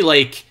took me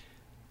like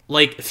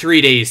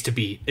 3 days to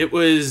beat. It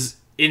was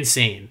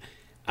insane.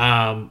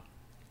 Yeah,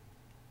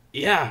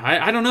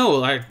 I don't know.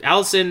 Like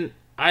Allison,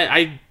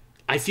 I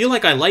feel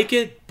like I like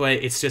it, but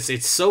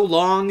it's so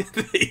long.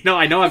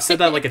 I know I've said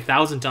that like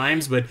 1,000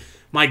 times, but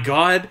my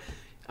God,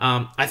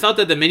 I thought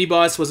that the mini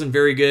boss wasn't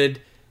very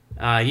good.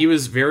 He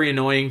was very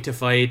annoying to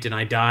fight, and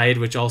I died,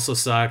 which also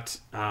sucked.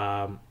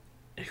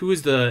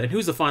 Who's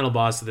the final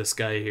boss of this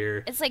guy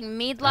here? It's like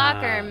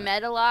Meadlock or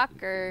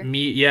Metalock or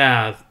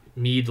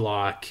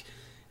Meadlock.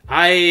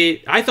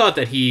 I thought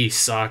that he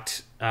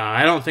sucked.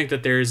 I don't think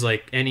that there's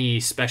like any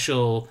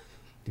special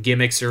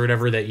gimmicks or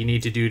whatever that you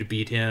need to do to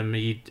beat him.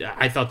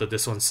 I thought that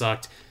this one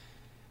sucked.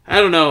 I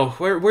don't know.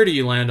 Where do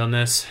you land on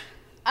this?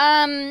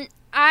 I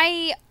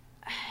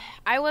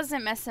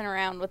wasn't messing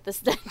around with this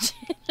dungeon.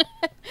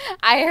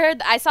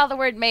 I saw the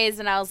word maze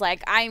and I was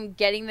like, I'm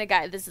getting the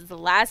guide. This is the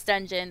last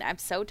dungeon. I'm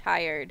so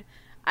tired.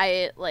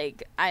 I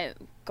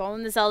go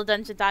on the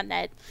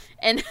ZeldaDungeon.net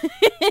and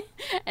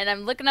and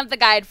I'm looking up the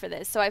guide for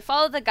this. So I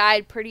followed the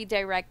guide pretty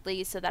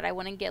directly so that I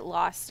wouldn't get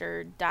lost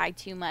or die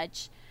too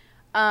much.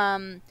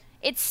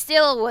 It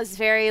still was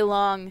very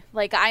long.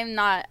 Like I'm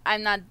not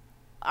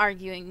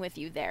arguing with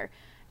you there.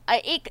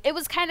 It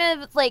was kind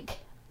of like,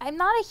 I'm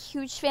not a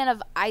huge fan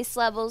of ice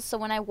levels, so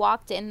when I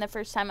walked in the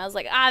first time, I was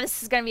like,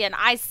 this is going to be an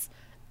ice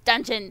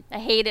dungeon. I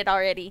hate it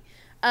already.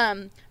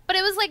 But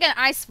it was like an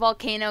ice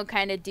volcano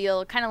kind of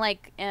deal, kind of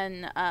like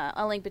in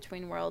A Link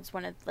Between Worlds,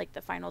 one of like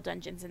the final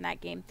dungeons in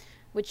that game,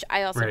 which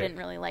I also didn't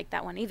really like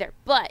that one either.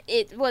 But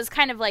it was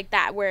kind of like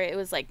that, where it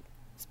was like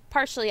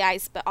partially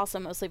ice, but also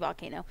mostly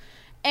volcano.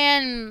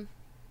 And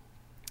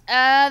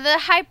the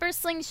hyper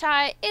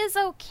slingshot is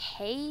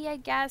okay, I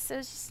guess. It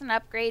was just an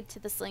upgrade to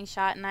the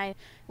slingshot, and I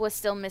was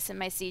still missing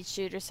my siege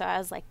shooter, so I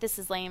was like, this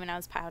is lame, and I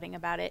was pouting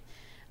about it.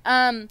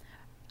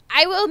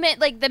 I will admit,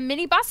 like, the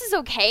mini boss is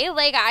okay.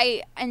 Like,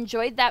 I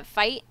enjoyed that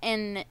fight,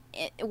 and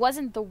it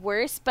wasn't the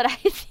worst, but I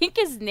think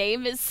his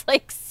name is,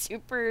 like,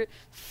 super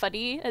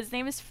funny. His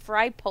name is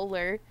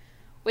Frypolar,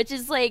 which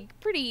is, like,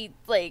 pretty,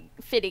 like,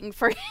 fitting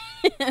for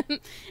him.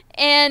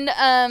 And,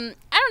 I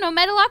don't know,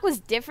 Metalock was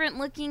different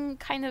looking,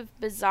 kind of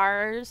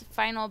bizarre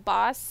final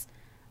boss.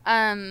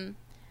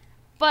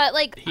 But,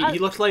 like... He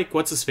looked like,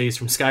 what's-his-face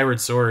from Skyward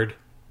Sword?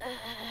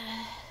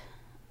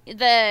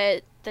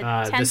 The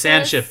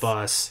Sandship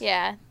boss.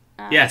 Yeah.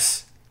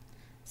 Yes.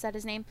 Is that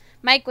his name?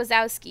 Mike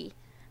Wazowski.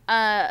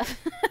 Uh,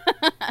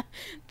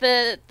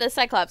 the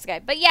Cyclops guy.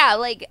 But yeah,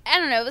 like, I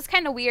don't know, it was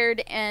kind of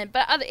weird,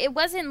 it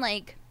wasn't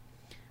like,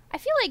 I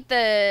feel like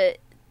the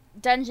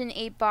Dungeon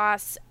 8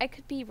 boss, I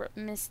could be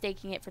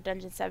mistaking it for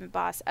Dungeon 7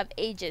 boss, of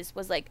Ages,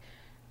 was like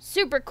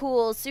super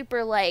cool,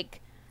 super like,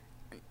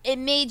 it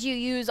made you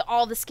use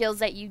all the skills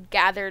that you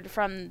gathered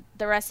from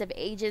the rest of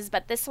Ages,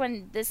 but this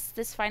one,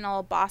 this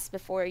final boss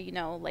before,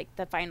 like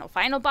the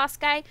final boss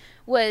guy,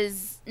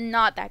 was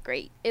not that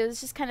great. It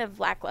was just kind of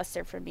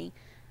lackluster for me.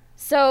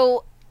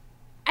 So,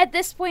 at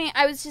this point,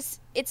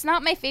 it's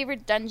not my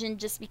favorite dungeon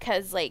just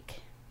because, like,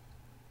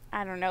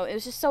 I don't know, it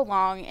was just so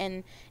long,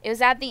 and it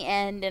was at the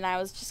end, and I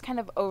was just kind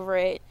of over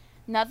it.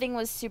 Nothing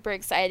was super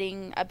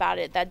exciting about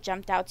it that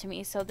jumped out to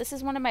me, so this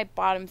is one of my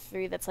bottom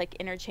 3 that's, like,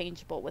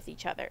 interchangeable with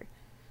each other.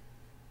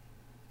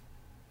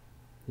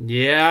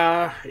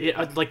 Yeah,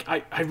 like,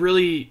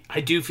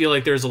 I do feel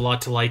like there's a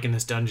lot to like in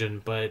this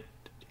dungeon, but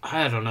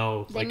I don't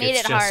know. They like, made it's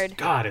it just, hard.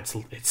 God,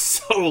 it's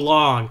so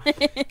long.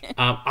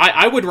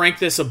 I would rank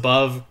this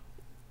above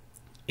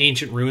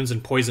Ancient Ruins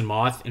and Poison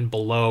Moth, and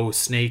below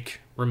Snake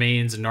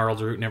Remains and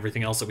Gnarled Root and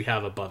everything else that we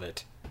have above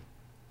it.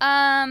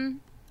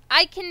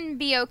 I can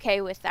be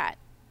okay with that.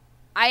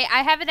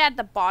 I have it at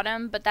the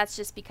bottom, but that's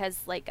just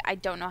because, like, I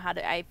don't know how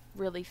I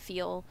really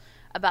feel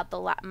about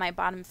my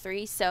bottom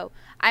 3, so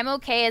I'm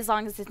okay as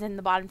long as it's in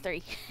the bottom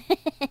 3.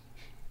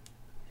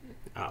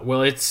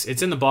 Well, it's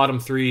in the bottom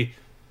 3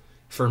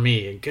 for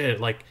me, and good.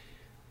 Like,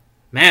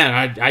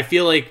 man, I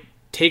feel like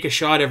take a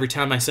shot every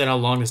time I said how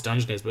long this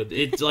dungeon is, but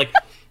it's like,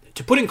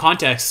 to put in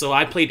context, so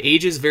I played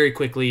Ages very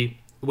quickly,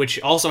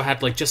 which also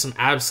had like just some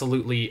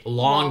absolutely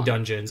long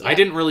dungeons. Yep. I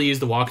didn't really use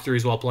the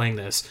walkthroughs while playing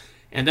this,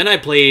 and then I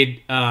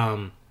played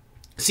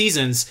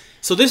Seasons.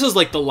 So this was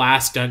like the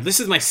last dungeon.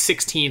 This is my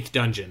 16th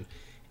dungeon.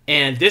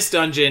 And this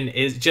dungeon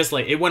is just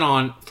like, it went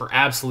on for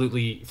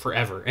absolutely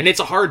forever. And it's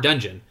a hard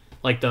dungeon.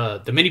 Like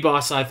the mini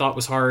boss I thought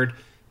was hard.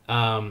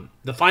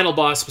 The final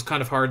boss was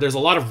kind of hard. There's a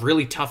lot of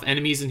really tough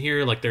enemies in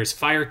here. Like there's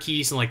fire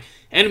keys and like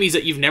enemies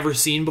that you've never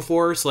seen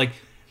before. So like,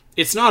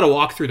 it's not a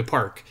walk through the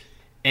park.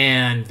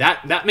 And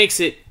that makes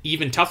it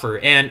even tougher.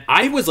 And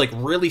I was like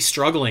really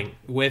struggling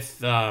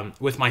with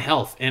my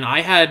health. And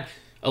I had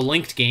a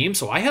linked game,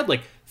 so I had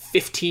like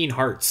 15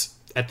 hearts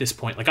at this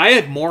point. Like I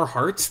had more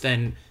hearts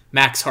than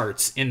max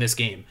hearts in this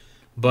game.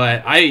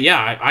 But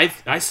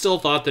I still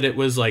thought that it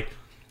was like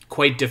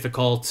quite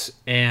difficult,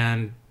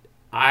 and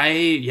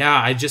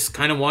I just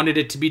kind of wanted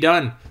it to be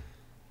done.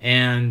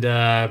 And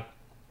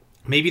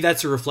maybe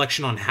that's a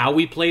reflection on how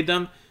we played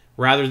them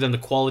rather than the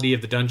quality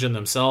of the dungeon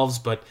themselves,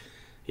 but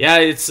yeah,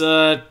 it's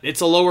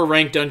a lower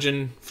ranked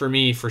dungeon for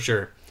me for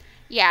sure.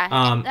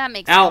 Yeah, that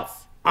makes Al,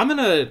 sense. I'm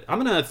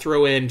gonna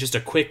throw in just a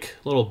quick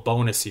little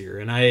bonus here,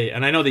 and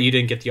I know that you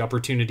didn't get the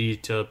opportunity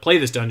to play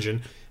this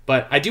dungeon,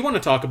 but I do want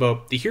to talk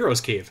about the Hero's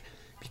Cave,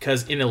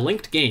 because in a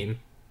linked game,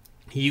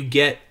 you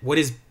get what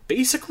is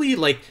basically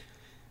like,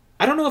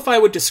 I don't know if I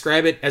would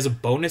describe it as a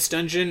bonus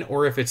dungeon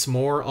or if it's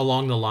more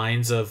along the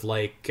lines of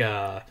like,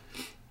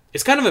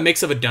 it's kind of a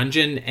mix of a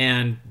dungeon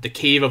and the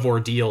Cave of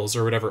Ordeals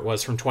or whatever it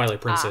was from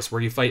Twilight Princess,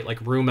 where you fight like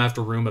room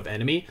after room of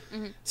enemy.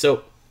 Mm-hmm.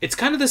 So it's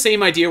kind of the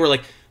same idea where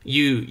like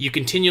you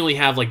continually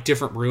have like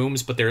different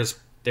rooms, but there's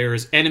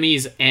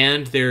enemies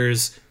and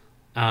there's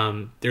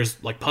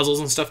like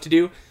puzzles and stuff to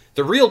do.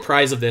 The real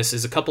prize of this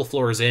is a couple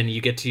floors in, you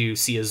get to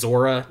see a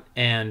Zora,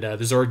 and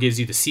the Zora gives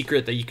you the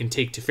secret that you can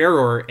take to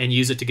Ferror and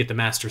use it to get the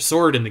Master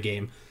Sword in the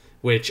game,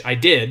 which I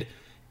did.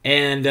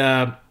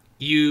 And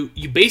you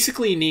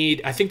basically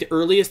need, I think the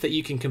earliest that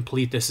you can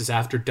complete this is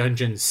after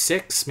Dungeon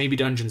 6, maybe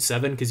Dungeon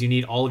 7, because you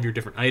need all of your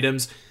different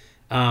items.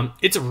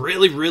 It's a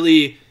really,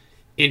 really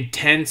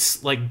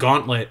intense like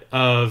gauntlet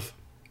of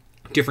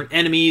different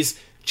enemies,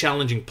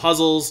 challenging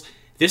puzzles.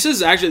 This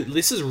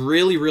is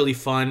really, really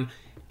fun,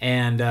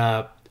 and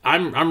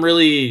I'm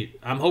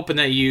hoping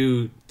that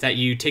you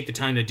take the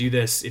time to do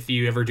this if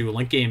you ever do a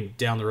Link game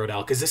down the road,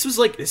 Al, because this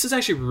is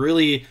actually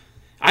really,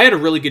 I had a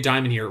really good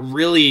time in here. It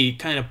really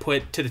kind of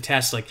put to the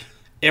test like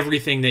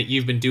everything that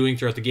you've been doing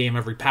throughout the game,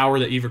 every power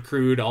that you've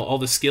accrued, all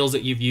the skills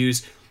that you've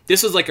used.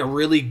 This was like a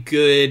really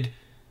good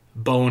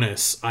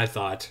bonus, I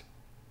thought.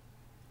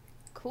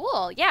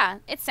 Cool. Yeah,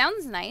 it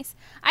sounds nice.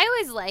 I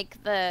always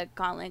like the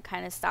gauntlet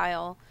kind of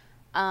style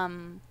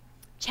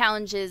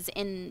challenges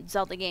in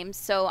Zelda games,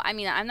 so I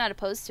mean, I'm not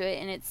opposed to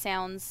it, and it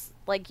sounds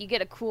like you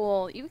get a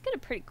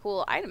pretty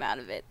cool item out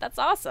of it. That's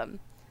awesome.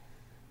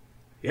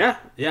 Yeah,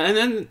 and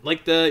then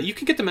like you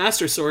can get the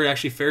Master Sword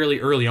actually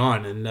fairly early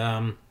on,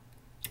 and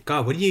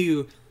God,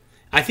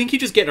 I think you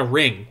just get a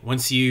ring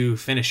once you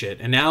finish it,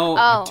 and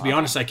now to be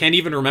honest, I can't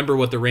even remember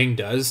what the ring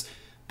does.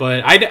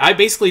 But I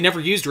basically never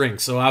used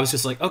rings, so I was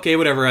just like, okay,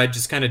 whatever. I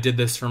just kind of did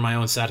this for my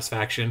own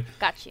satisfaction.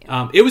 Got you.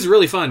 It was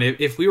really fun.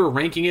 If we were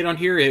ranking it on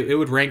here, it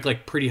would rank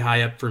like pretty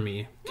high up for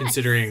me, nice.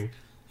 Considering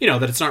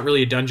that it's not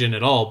really a dungeon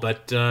at all.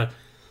 But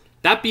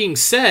that being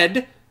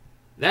said,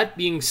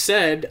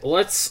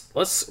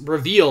 let's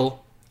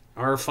reveal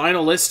our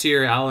final list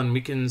here, Alan.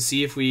 We can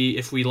see if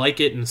we like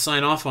it and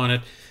sign off on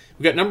it.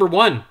 We got number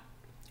 1,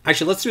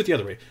 Actually, let's do it the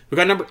other way. We've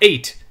got number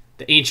 8,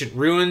 the Ancient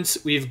Ruins.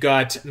 We've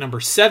got number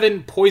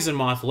 7, Poison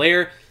Moth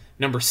Lair.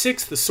 Number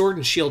 6, the Sword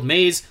and Shield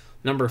Maze.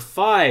 Number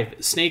 5,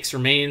 Snake's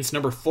Remains.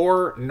 Number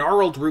 4,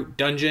 Gnarled Root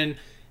Dungeon.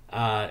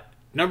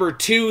 Number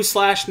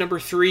 2/number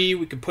 3,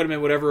 we could put them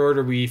in whatever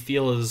order we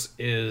feel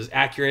is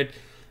accurate.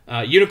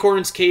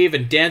 Unicorn's Cave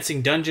and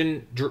Dancing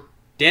Dragon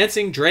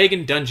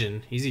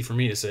Dungeon. Easy for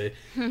me to say.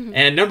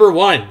 And number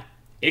 1,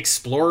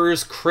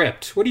 Explorer's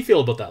Crypt. What do you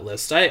feel about that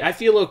list? I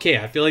feel okay.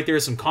 I feel like there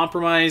was some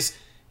compromise,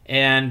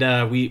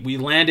 and we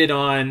landed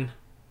on.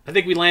 I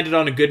think we landed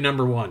on a good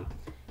number 1.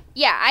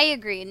 Yeah, I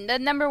agree. The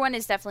number 1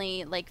 is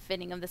definitely like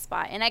fitting of the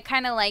spot, and I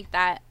kind of like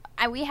that.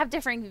 We have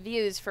different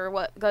views for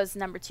what goes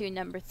number 2 and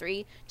number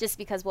 3, just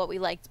because what we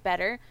liked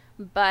better.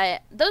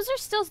 But those are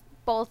still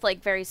both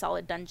like very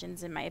solid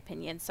dungeons in my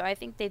opinion, so I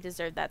think they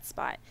deserve that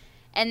spot.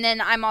 And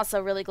then I'm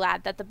also really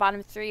glad that the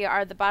bottom 3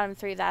 are the bottom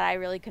 3 that I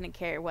really couldn't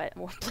care what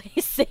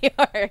place they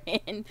are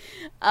in.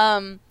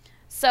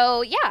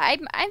 So yeah, I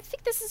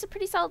think this is a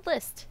pretty solid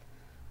list.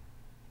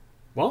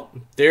 Well,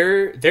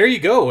 there you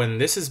go,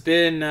 and this has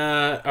been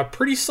a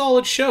pretty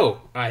solid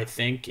show, I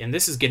think, and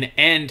this is going to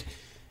end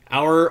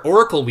our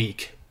Oracle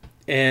week.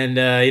 And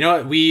you know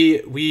what,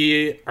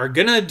 we are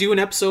going to do an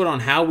episode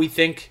on how we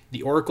think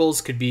the Oracles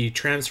could be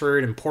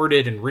transferred and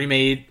ported and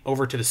remade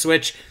over to the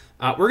Switch.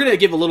 We're going to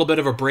give a little bit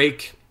of a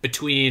break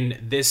between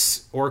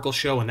this Oracle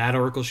show and that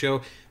Oracle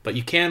show, but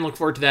you can look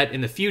forward to that in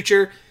the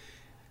future.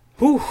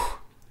 Whew.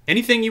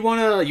 Anything you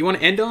want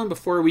to end on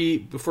before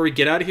we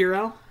get out of here,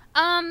 Al?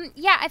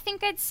 Yeah, I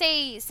think I'd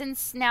say,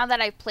 since now that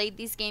I've played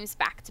these games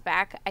back to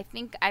back, I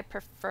think I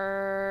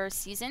prefer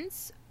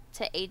Seasons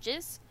to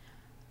Ages.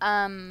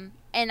 And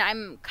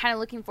I'm kind of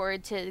looking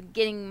forward to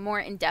getting more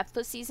in depth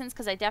with Seasons,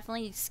 because I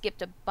definitely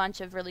skipped a bunch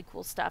of really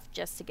cool stuff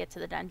just to get to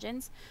the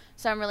dungeons.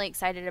 So I'm really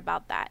excited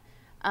about that.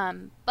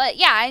 But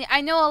yeah,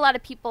 I know a lot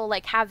of people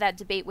like have that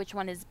debate which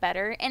one is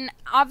better, and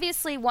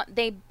obviously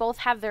they both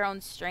have their own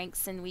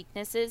strengths and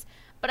weaknesses.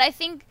 But I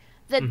think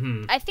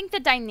the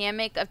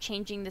dynamic of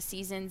changing the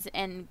seasons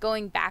and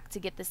going back to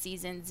get the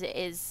seasons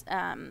is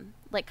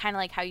like kind of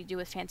like how you do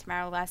with Phantom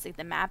Hourglass, like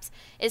the maps,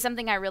 is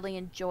something I really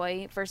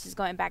enjoy versus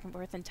going back and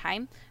forth in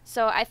time.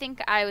 So I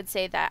think I would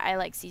say that I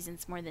like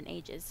Seasons more than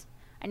Ages.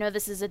 I know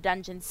this is a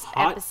Dungeons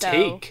episode,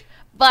 take.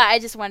 But I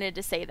just wanted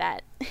to say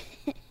that.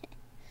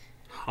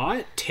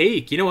 Hot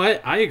take. You know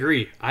what? I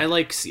agree.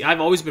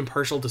 I've always been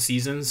partial to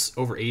Seasons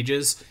over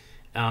Ages.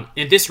 And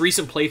this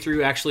recent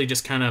playthrough actually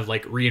just kind of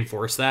like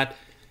reinforced that.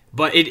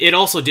 But it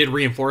also did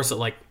reinforce that,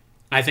 like,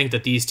 I think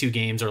that these two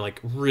games are like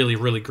really,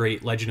 really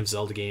great Legend of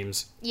Zelda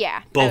games.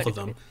 Yeah. Both of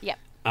them. Yep.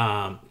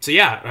 So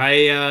yeah,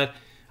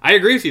 I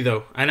agree with you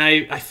though. And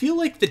I feel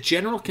like the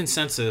general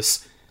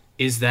consensus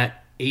is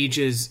that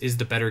Ages is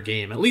the better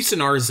game, at least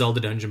in our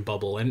Zelda Dungeon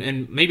bubble.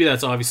 And maybe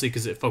that's obviously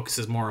because it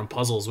focuses more on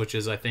puzzles, which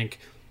is, I think,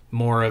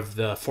 more of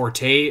the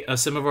forte of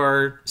some of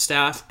our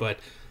staff. But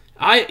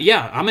I'm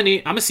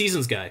a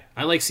Seasons guy.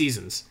 I like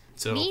Seasons.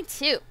 So me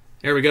too.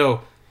 There we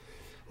go.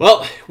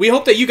 Well, we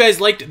hope that you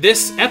guys liked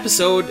this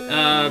episode.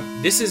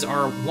 This is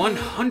our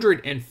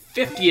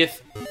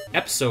 150th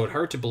episode.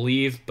 Hard to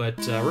believe, but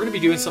we're going to be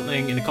doing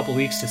something in a couple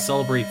weeks to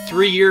celebrate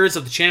 3 years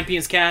of the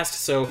Champions Cast.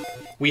 So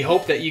we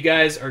hope that you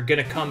guys are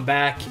going to come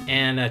back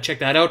and check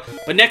that out.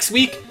 But next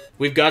week,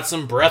 we've got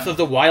some Breath of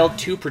the Wild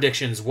 2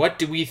 predictions. What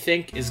do we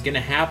think is going to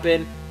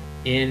happen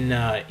in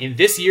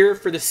this year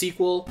for the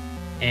sequel?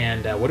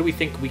 And what do we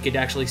think we could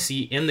actually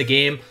see in the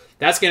game?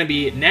 That's going to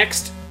be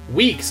next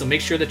week, so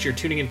make sure that you're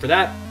tuning in for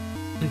that.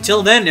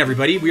 Until then,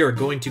 everybody, we are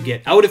going to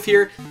get out of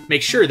here.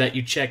 Make sure that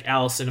you check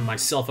Allison and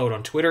myself out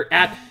on Twitter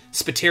at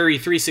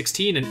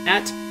Spiteri316 and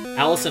at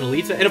Allison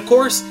Aletha. And of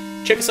course,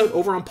 check us out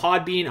over on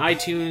Podbean,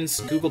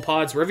 iTunes, Google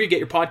Pods, wherever you get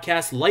your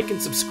podcasts. Like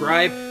and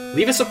subscribe.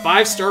 Leave us a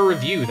 5-star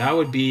review. That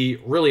would be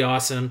really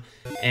awesome.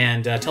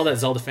 And tell that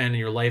Zelda fan in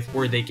your life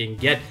where they can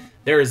get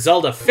their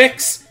Zelda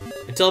fix.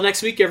 Until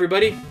next week,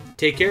 everybody,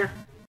 take care.